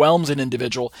overwhelms an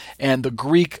individual. And the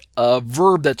Greek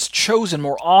verb that's chosen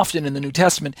more often in the New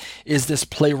Testament is this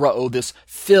pleroo, this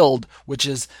filled, which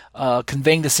is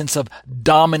conveying the sense of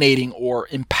dominating or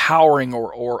empowering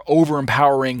or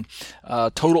over-empowering,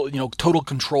 total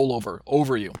control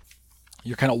over you.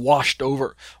 You're kind of washed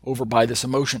over by this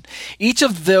emotion. Each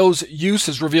of those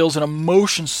uses reveals an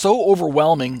emotion so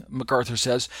overwhelming, MacArthur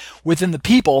says, within the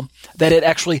people that it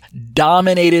actually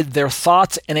dominated their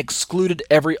thoughts and excluded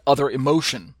every other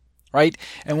emotion, right?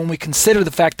 And when we consider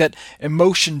the fact that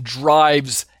emotion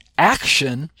drives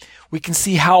action, we can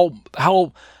see how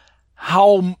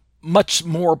much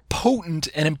more potent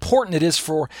and important it is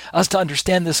for us to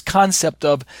understand this concept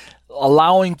of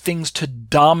allowing things to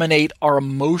dominate our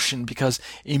emotion, because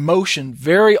emotion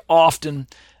very often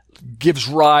gives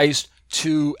rise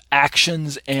to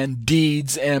actions and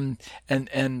deeds and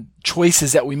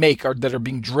choices that we make that are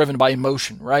being driven by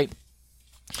emotion, right?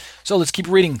 So let's keep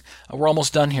reading. We're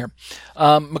almost done here.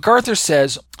 MacArthur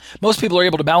says, most people are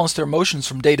able to balance their emotions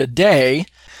from day to day,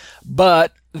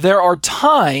 but there are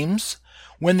times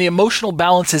when the emotional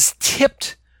balance is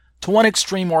tipped to one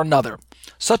extreme or another.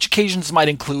 Such occasions might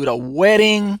include a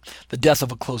wedding, the death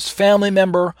of a close family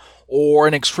member, or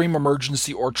an extreme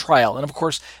emergency or trial. And of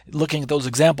course, looking at those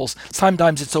examples,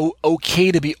 sometimes it's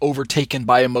okay to be overtaken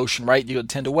by emotion, right? You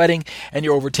attend a wedding and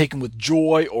you're overtaken with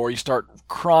joy, or you start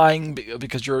crying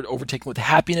because you're overtaken with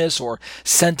happiness or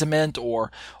sentiment, or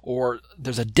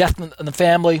there's a death in the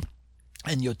family,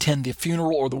 and you attend the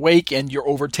funeral or the wake and you're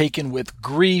overtaken with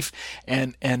grief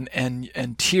and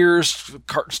tears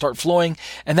start flowing.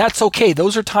 And that's okay.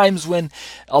 Those are times when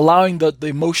allowing the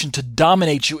emotion to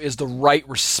dominate you is the right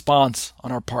response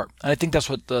on our part. And I think that's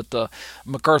what the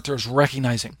MacArthur is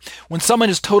recognizing. When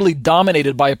someone is totally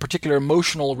dominated by a particular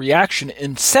emotional reaction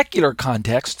in secular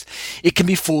contexts, it can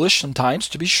be foolish sometimes,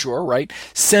 to be sure, right?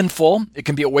 Sinful, it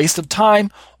can be a waste of time,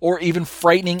 or even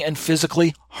frightening and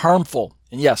physically harmful.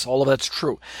 And yes, all of that's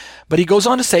true. But he goes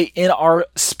on to say, in our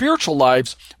spiritual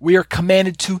lives, we are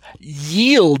commanded to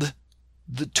yield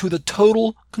to the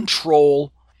total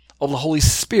control of the Holy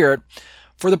Spirit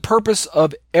for the purpose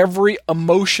of every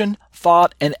emotion,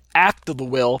 thought, and act of the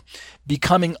will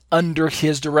becoming under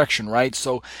his direction, right?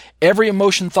 So every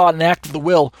emotion, thought, and act of the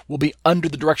will be under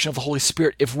the direction of the Holy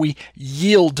Spirit if we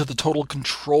yield to the total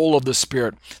control of the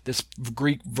Spirit, this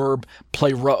Greek verb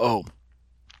pleroo.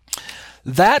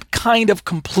 That kind of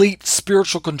complete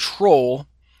spiritual control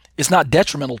is not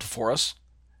detrimental for us,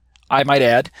 I might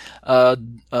add.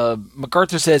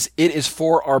 MacArthur says it is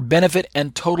for our benefit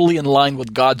and totally in line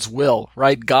with God's will,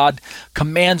 right? God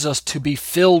commands us to be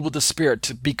filled with the Spirit,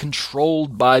 to be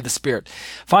controlled by the Spirit.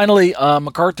 Finally,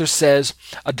 MacArthur says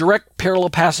a direct parallel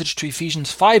passage to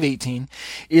Ephesians 5:18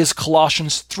 is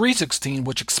Colossians 3:16,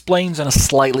 which explains in a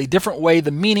slightly different way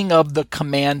the meaning of the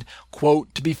command,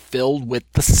 quote, to be filled with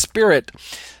the Spirit.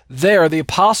 There, the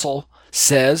Apostle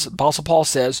Paul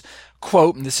says,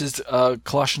 quote, and this is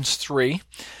Colossians 3,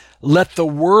 let the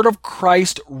word of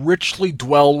Christ richly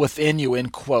dwell within you,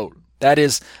 end quote. That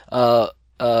is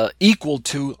equal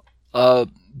to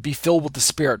be filled with the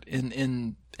Spirit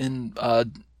in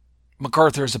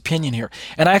MacArthur's opinion here.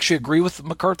 And I actually agree with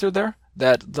MacArthur there,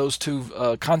 that those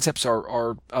two concepts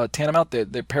are tantamount.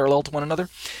 They're parallel to one another.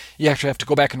 You actually have to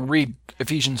go back and read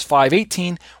Ephesians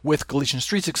 5:18 with Galatians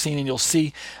 3:16, and you'll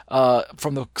see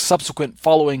from the subsequent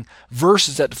following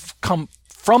verses that come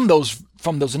from those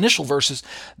initial verses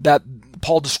that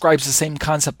Paul describes the same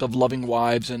concept of loving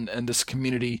wives and this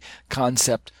community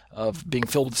concept of being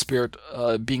filled with the Spirit,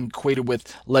 being equated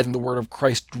with letting the word of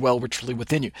Christ dwell richly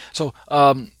within you. So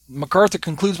MacArthur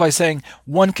concludes by saying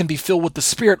one can be filled with the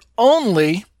Spirit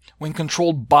only when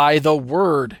controlled by the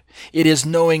word. It is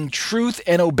knowing truth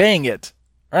and obeying it,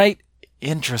 right?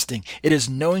 Interesting. It is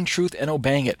knowing truth and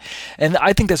obeying it. And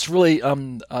I think that's really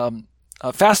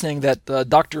fascinating that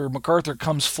Dr. MacArthur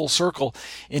comes full circle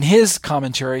in his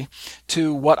commentary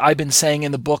to what I've been saying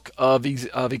in the book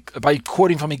by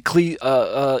quoting from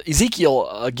Ezekiel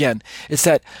again. It's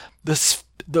that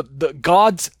the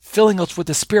God's filling us with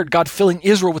the Spirit, God filling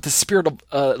Israel with the Spirit of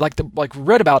like we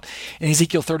read about in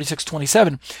Ezekiel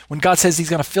 36:27, when God says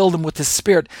He's going to fill them with His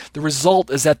Spirit, the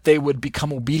result is that they would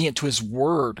become obedient to His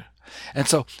word. And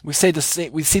so we see the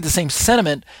same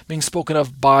sentiment being spoken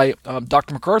of by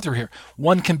Dr. MacArthur here.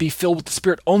 One can be filled with the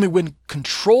Spirit only when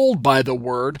controlled by the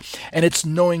Word, and it's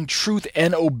knowing truth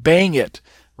and obeying it,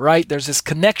 right? There's this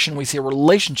connection. We see a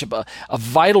relationship, a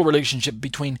vital relationship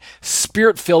between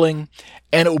Spirit filling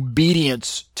and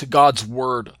obedience to God's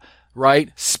Word,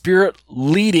 right? Spirit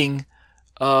leading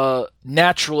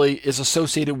naturally is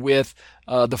associated with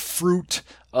the fruit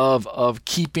of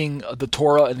keeping the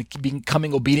Torah and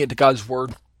becoming obedient to God's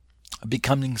word,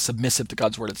 becoming submissive to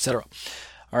God's word, etc.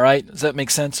 All right, does that make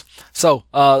sense? So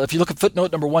if you look at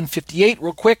footnote number 158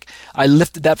 real quick, I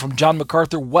lifted that from John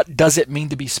MacArthur. What does it mean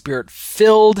to be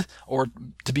Spirit-filled or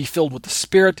to be filled with the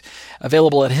Spirit?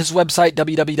 Available at his website,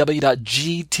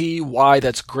 www.gty,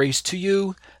 that's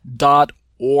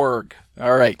gracetoyou.org.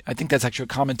 All right, I think that's actually a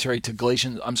commentary to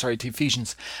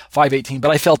Ephesians 5:18, but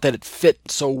I felt that it fit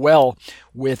so well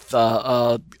with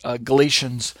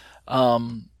Galatians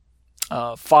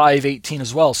 5:18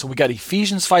 as well. So we got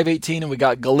Ephesians 5:18 and we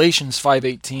got Galatians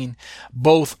 5:18,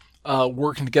 both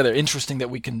working together. Interesting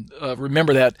that we can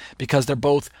remember that because they're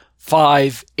both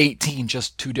 5:18,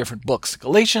 just two different books,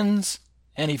 Galatians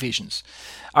and Ephesians.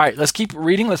 All right, let's keep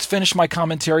reading. Let's finish my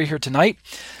commentary here tonight.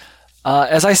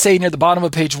 As I say near the bottom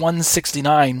of page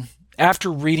 169,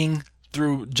 after reading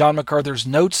through John MacArthur's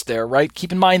notes there, right?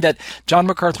 Keep in mind that John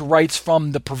MacArthur writes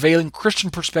from the prevailing Christian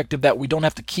perspective that we don't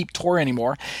have to keep Torah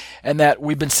anymore, and that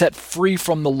we've been set free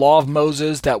from the law of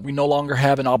Moses, that we no longer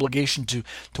have an obligation to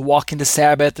walk into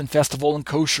Sabbath and festival and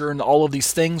kosher and all of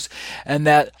these things, and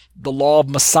that the law of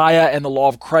Messiah and the law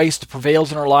of Christ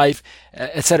prevails in our life,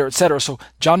 etc., etc. So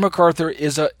John MacArthur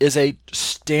is a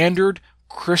standard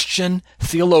Christian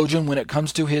theologian when it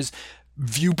comes to his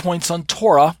viewpoints on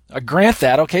Torah. I grant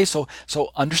that, okay? So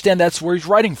understand that's where he's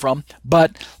writing from,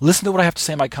 but listen to what I have to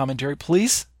say in my commentary,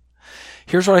 please.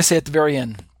 Here's what I say at the very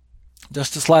end.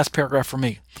 Just this last paragraph for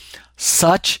me.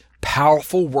 Such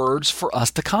powerful words for us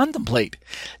to contemplate.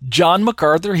 John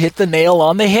MacArthur hit the nail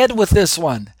on the head with this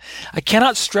one. I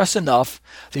cannot stress enough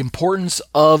the importance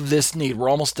of this need. We're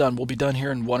almost done. We'll be done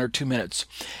here in 1 or 2 minutes.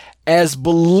 As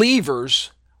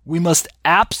believers, we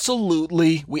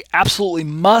absolutely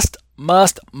must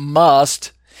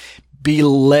be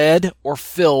led or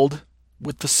filled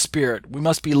with the Spirit. We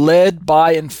must be led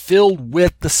by and filled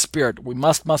with the Spirit. We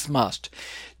must.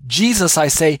 Jesus, I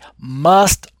say,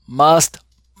 must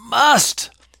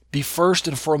be first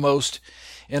and foremost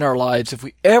in our lives if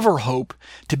we ever hope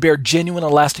to bear genuine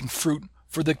and lasting fruit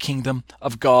for the kingdom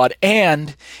of God,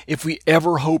 and if we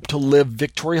ever hope to live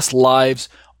victorious lives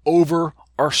over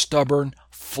our stubborn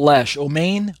flesh.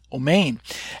 Amen? Amen.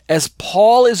 As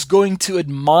Paul is going to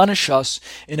admonish us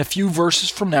in a few verses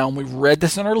from now, and we've read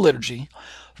this in our liturgy,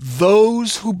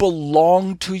 those who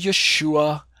belong to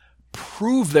Yeshua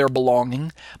prove their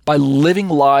belonging by living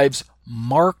lives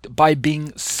marked by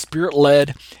being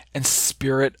Spirit-led and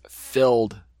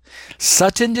Spirit-filled.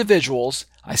 Such individuals,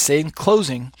 I say in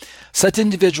closing, such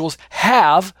individuals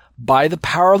have, by the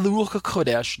power of the Ruach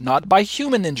HaKodesh, not by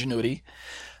human ingenuity,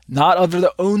 not of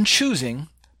their own choosing,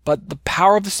 but the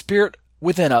power of the Spirit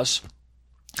within us,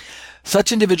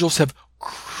 such individuals have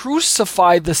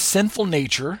crucified the sinful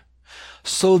nature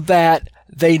so that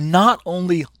they not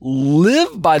only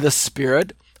live by the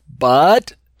Spirit,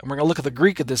 but, and we're going to look at the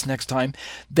Greek of this next time,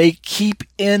 they keep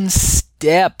in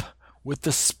step with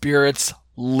the Spirit's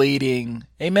leading.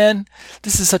 Amen?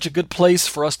 This is such a good place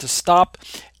for us to stop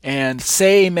and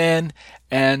say amen,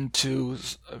 and to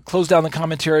close down the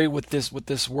commentary with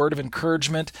this word of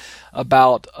encouragement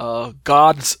about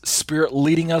God's Spirit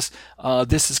leading us.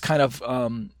 This is kind of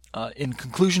in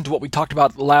conclusion to what we talked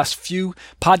about the last few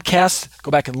podcasts.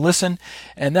 Go back and listen.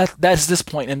 And that is this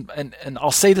point. And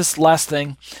I'll say this last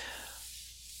thing.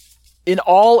 In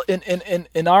our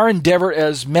endeavor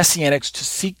as Messianics to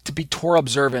seek to be Torah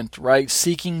observant, right?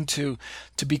 Seeking to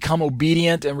become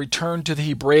obedient and return to the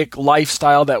Hebraic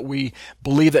lifestyle that we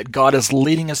believe that God is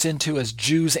leading us into as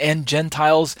Jews and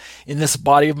Gentiles in this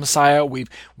body of Messiah. We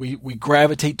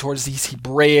gravitate towards these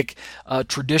Hebraic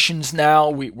traditions now.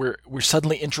 We're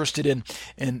suddenly interested in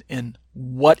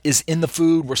what is in the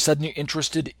food. We're suddenly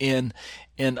interested in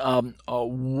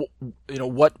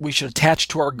what we should attach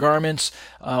to our garments.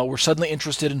 We're suddenly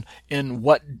interested in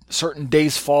what certain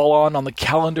days fall on the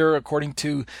calendar according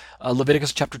to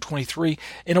Leviticus chapter 23.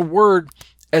 In a word,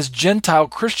 as Gentile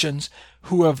Christians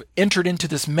who have entered into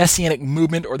this Messianic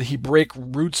movement or the Hebraic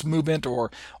roots movement or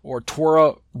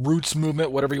Torah roots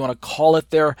movement, whatever you want to call it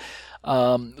there,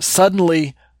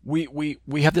 suddenly we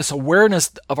have this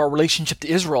awareness of our relationship to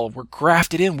Israel. We're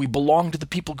grafted in. We belong to the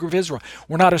people group of Israel.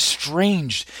 We're not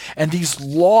estranged. And these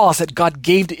laws that God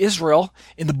gave to Israel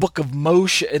in the book of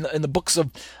Moshe, in the books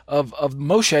of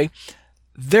Moshe,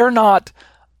 they're not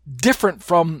different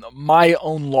from my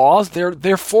own laws.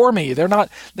 They're for me. They're not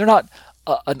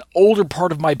an older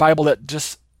part of my Bible that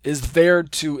just is there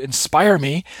to inspire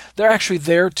me. They're actually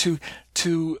there to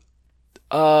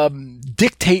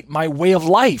dictate my way of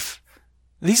life.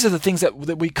 These are the things that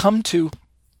we come to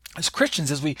as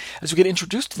Christians as we get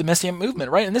introduced to the Messianic movement,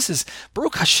 right? And this is,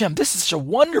 Baruch Hashem, this is such a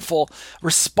wonderful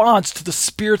response to the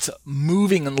Spirit's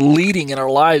moving and leading in our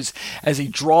lives as He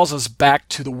draws us back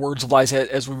to the words of life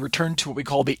as we return to what we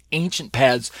call the ancient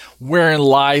paths wherein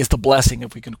lies the blessing,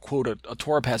 if we can quote a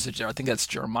Torah passage there. I think that's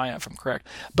Jeremiah, if I'm correct.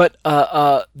 But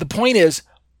the point is,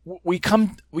 we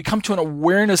come to an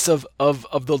awareness of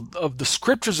the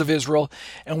scriptures of Israel,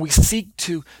 and we seek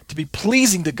to be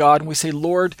pleasing to God, and we say,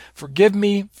 Lord, forgive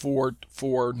me for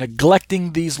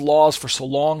neglecting these laws for so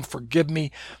long. Forgive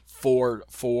me for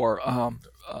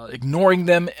ignoring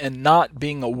them and not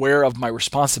being aware of my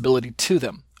responsibility to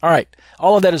them. All right,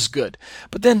 all of that is good.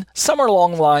 But then somewhere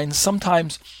along the line,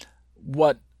 sometimes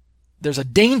there's a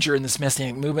danger in this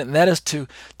Messianic movement, and that is to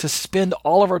spend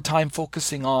all of our time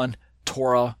focusing on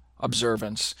Torah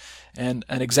observance and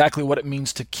exactly what it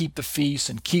means to keep the feast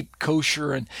and keep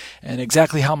kosher and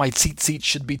exactly how my tzitzit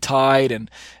should be tied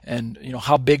and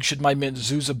how big should my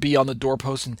mezuzah be on the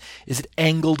doorpost, and is it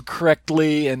angled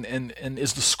correctly and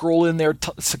is the scroll in there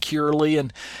securely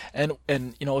and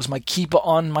is my kippah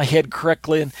on my head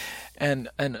correctly and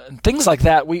things like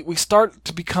that. We start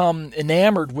to become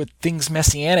enamored with things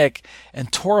Messianic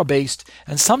and Torah based,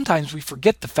 and sometimes we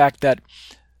forget the fact that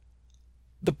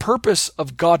the purpose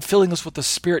of God filling us with the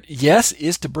Spirit, yes,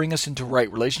 is to bring us into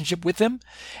right relationship with Him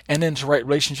and into right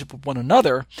relationship with one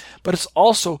another, but it's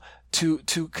also to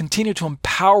continue to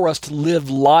empower us to live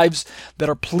lives that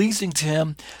are pleasing to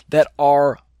Him, that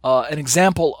are an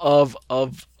example of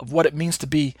what it means to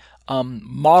be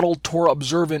model Torah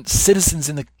observant citizens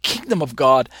in the kingdom of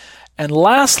God. And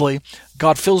lastly,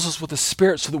 God fills us with the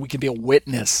Spirit so that we can be a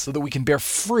witness, so that we can bear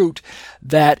fruit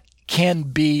that can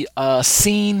be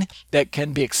seen, that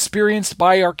can be experienced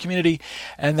by our community,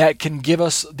 and that can give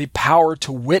us the power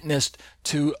to witness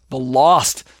to the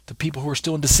lost, to people who are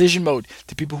still in decision mode,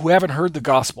 to people who haven't heard the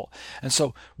gospel. And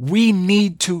so we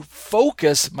need to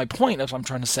focus, my point, as I'm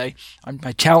trying to say,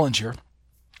 my challenge here,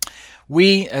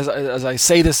 we, as I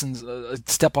say this and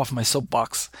step off my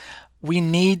soapbox, we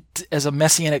need, as a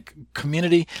Messianic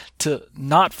community, to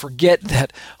not forget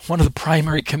that one of the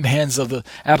primary commands of the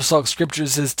apostolic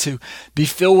scriptures is to be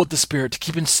filled with the Spirit, to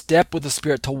keep in step with the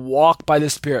Spirit, to walk by the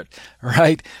Spirit,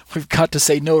 right? We've got to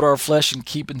say no to our flesh and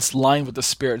keep in line with the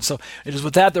Spirit. So it is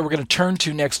with that we're going to turn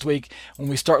to next week when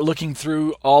we start looking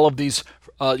through all of these,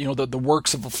 the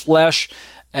works of the flesh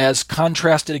as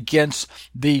contrasted against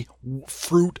the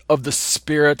fruit of the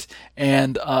Spirit,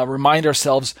 and remind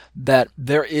ourselves that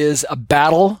there is a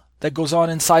battle that goes on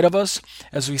inside of us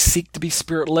as we seek to be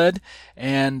Spirit-led,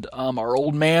 and our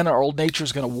old man, our old nature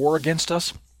is going to war against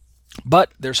us.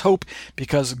 But there's hope,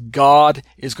 because God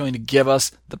is going to give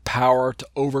us the power to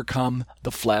overcome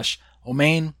the flesh.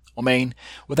 Amen. Amen.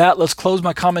 With that, let's close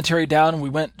my commentary down. We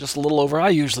went just a little over. I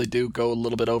usually do go a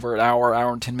little bit over an hour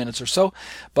and 10 minutes or so,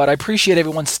 but I appreciate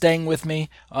everyone staying with me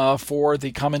for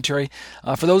the commentary.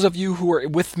 For those of you who are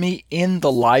with me in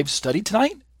the live study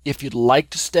tonight, if you'd like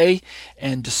to stay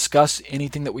and discuss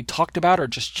anything that we talked about or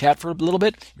just chat for a little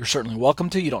bit, you're certainly welcome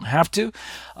to. You don't have to.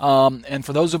 And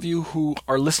for those of you who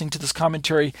are listening to this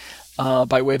commentary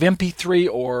by way of MP3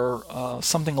 or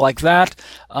something like that,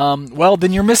 well,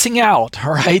 then you're missing out,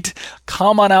 all right?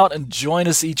 Come on out and join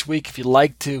us each week if you'd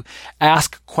like to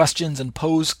ask questions and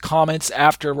pose comments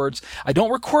afterwards. I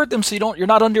don't record them, so you're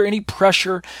not under any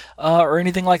pressure or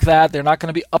anything like that. They're not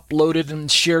going to be uploaded and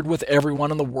shared with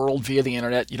everyone in the world via the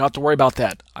internet. You don't have to worry about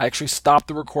that. I actually stop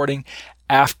the recording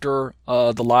after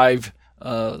the live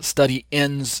study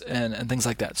ends and things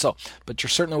like that. So, but you're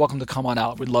certainly welcome to come on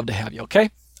out. We'd love to have you, okay?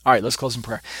 All right, let's close in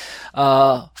prayer.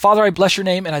 Father, I bless your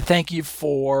name, and I thank you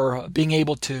for being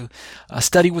able to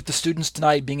study with the students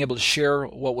tonight, being able to share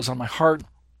what was on my heart,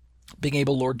 being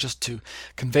able, Lord, just to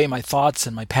convey my thoughts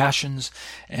and my passions.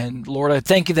 And Lord, I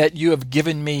thank you that you have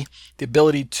given me the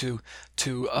ability to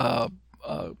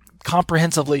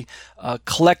comprehensively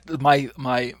collect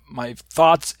my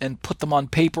thoughts and put them on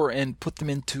paper and put them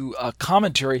into a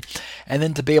commentary, and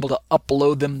then to be able to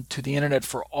upload them to the internet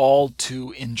for all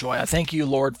to enjoy. I thank you,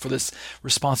 Lord, for this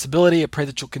responsibility. I pray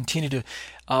that you'll continue to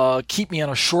keep me on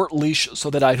a short leash so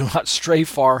that I do not stray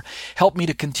far. Help me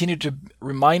to continue to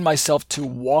remind myself to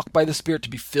walk by the Spirit, to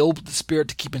be filled with the Spirit,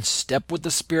 to keep in step with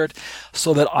the Spirit,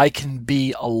 so that I can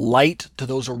be a light to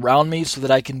those around me, so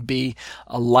that I can be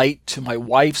a light to my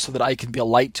wife, so that I can be a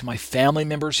light to my family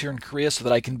members here in Korea, so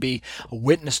that I can be a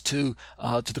witness to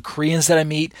the Koreans that I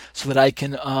meet, so that I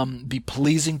can be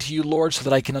pleasing to you, Lord, so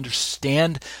that I can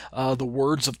understand the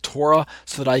words of Torah,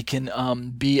 so that I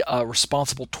can be a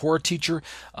responsible Torah teacher,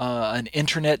 an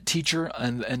internet teacher,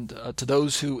 and to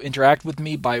those who interact with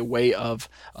me by way of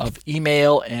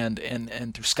email and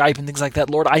through Skype and things like that.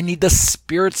 Lord, I need the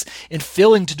Spirit's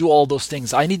infilling to do all those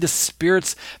things. I need the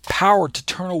Spirit's power to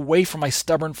turn away from my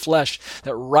stubborn flesh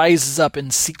that rises up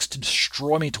and seeks to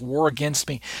destroy me, to war against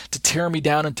me, to tear me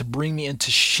down, and to bring me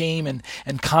into shame and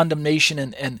condemnation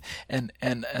and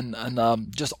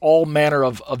just all manner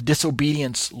of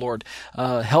disobedience. Lord,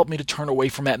 help me to turn away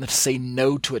from that and to say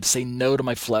no to it, say no to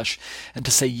my flesh, and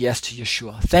to say yes to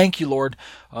Yeshua. Thank you, Lord,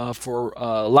 for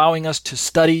allowing us to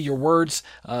study your words.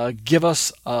 Give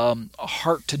us a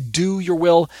heart to do your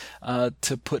will,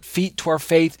 to put feet to our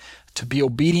faith, to be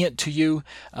obedient to you,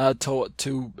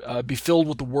 to be filled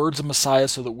with the words of Messiah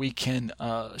so that we can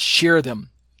share them.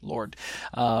 Lord,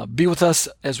 be with us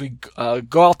as we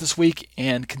go out this week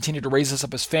and continue to raise us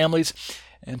up as families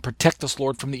and protect us,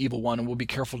 Lord, from the evil one. And we'll be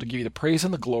careful to give you the praise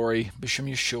and the glory. B'Shem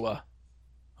Yeshua.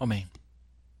 Amen.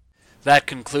 That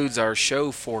concludes our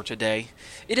show for today.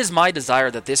 It is my desire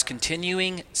that this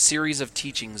continuing series of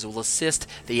teachings will assist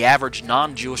the average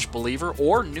non-Jewish believer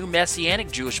or new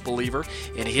Messianic Jewish believer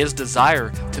in his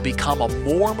desire to become a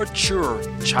more mature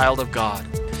child of God.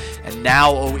 And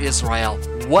now, O Israel,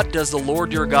 what does the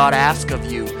Lord your God ask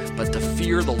of you but to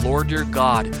fear the Lord your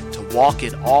God, to walk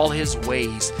in all his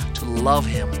ways, to love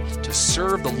him, to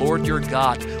serve the Lord your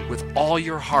God with all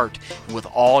your heart and with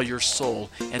all your soul,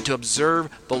 and to observe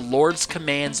the Lord's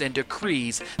commands and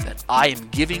decrees that I am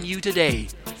giving you today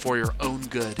for your own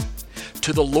good.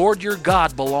 To the Lord your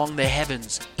God belong the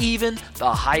heavens, even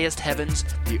the highest heavens,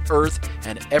 the earth,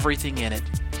 and everything in it.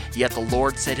 Yet the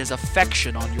Lord set his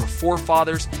affection on your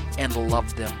forefathers and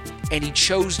loved them. And he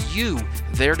chose you,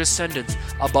 their descendants,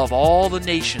 above all the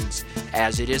nations,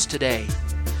 as it is today.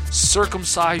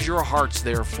 Circumcise your hearts,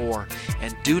 therefore,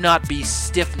 and do not be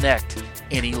stiff-necked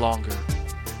any longer.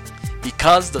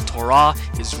 Because the Torah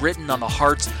is written on the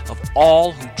hearts of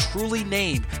all who truly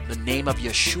name the name of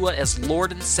Yeshua as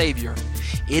Lord and Savior,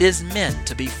 it is meant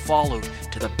to be followed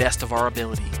to the best of our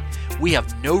ability. We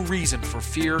have no reason for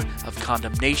fear of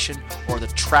condemnation or the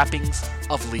trappings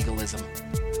of legalism.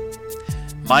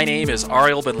 My name is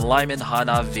Ariel Ben Lyman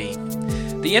Hanavi.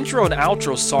 The intro and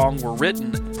outro song were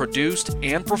written, produced,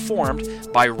 and performed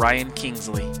by Ryan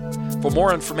Kingsley. For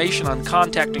more information on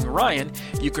contacting Ryan,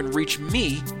 you can reach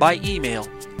me by email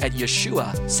at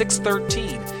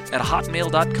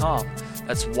yeshua613@hotmail.com.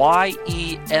 That's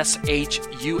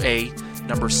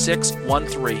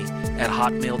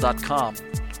YESHUA613@hotmail.com.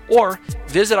 Or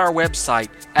visit our website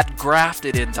at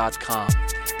graftedin.com.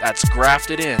 That's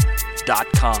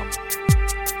graftedin.com.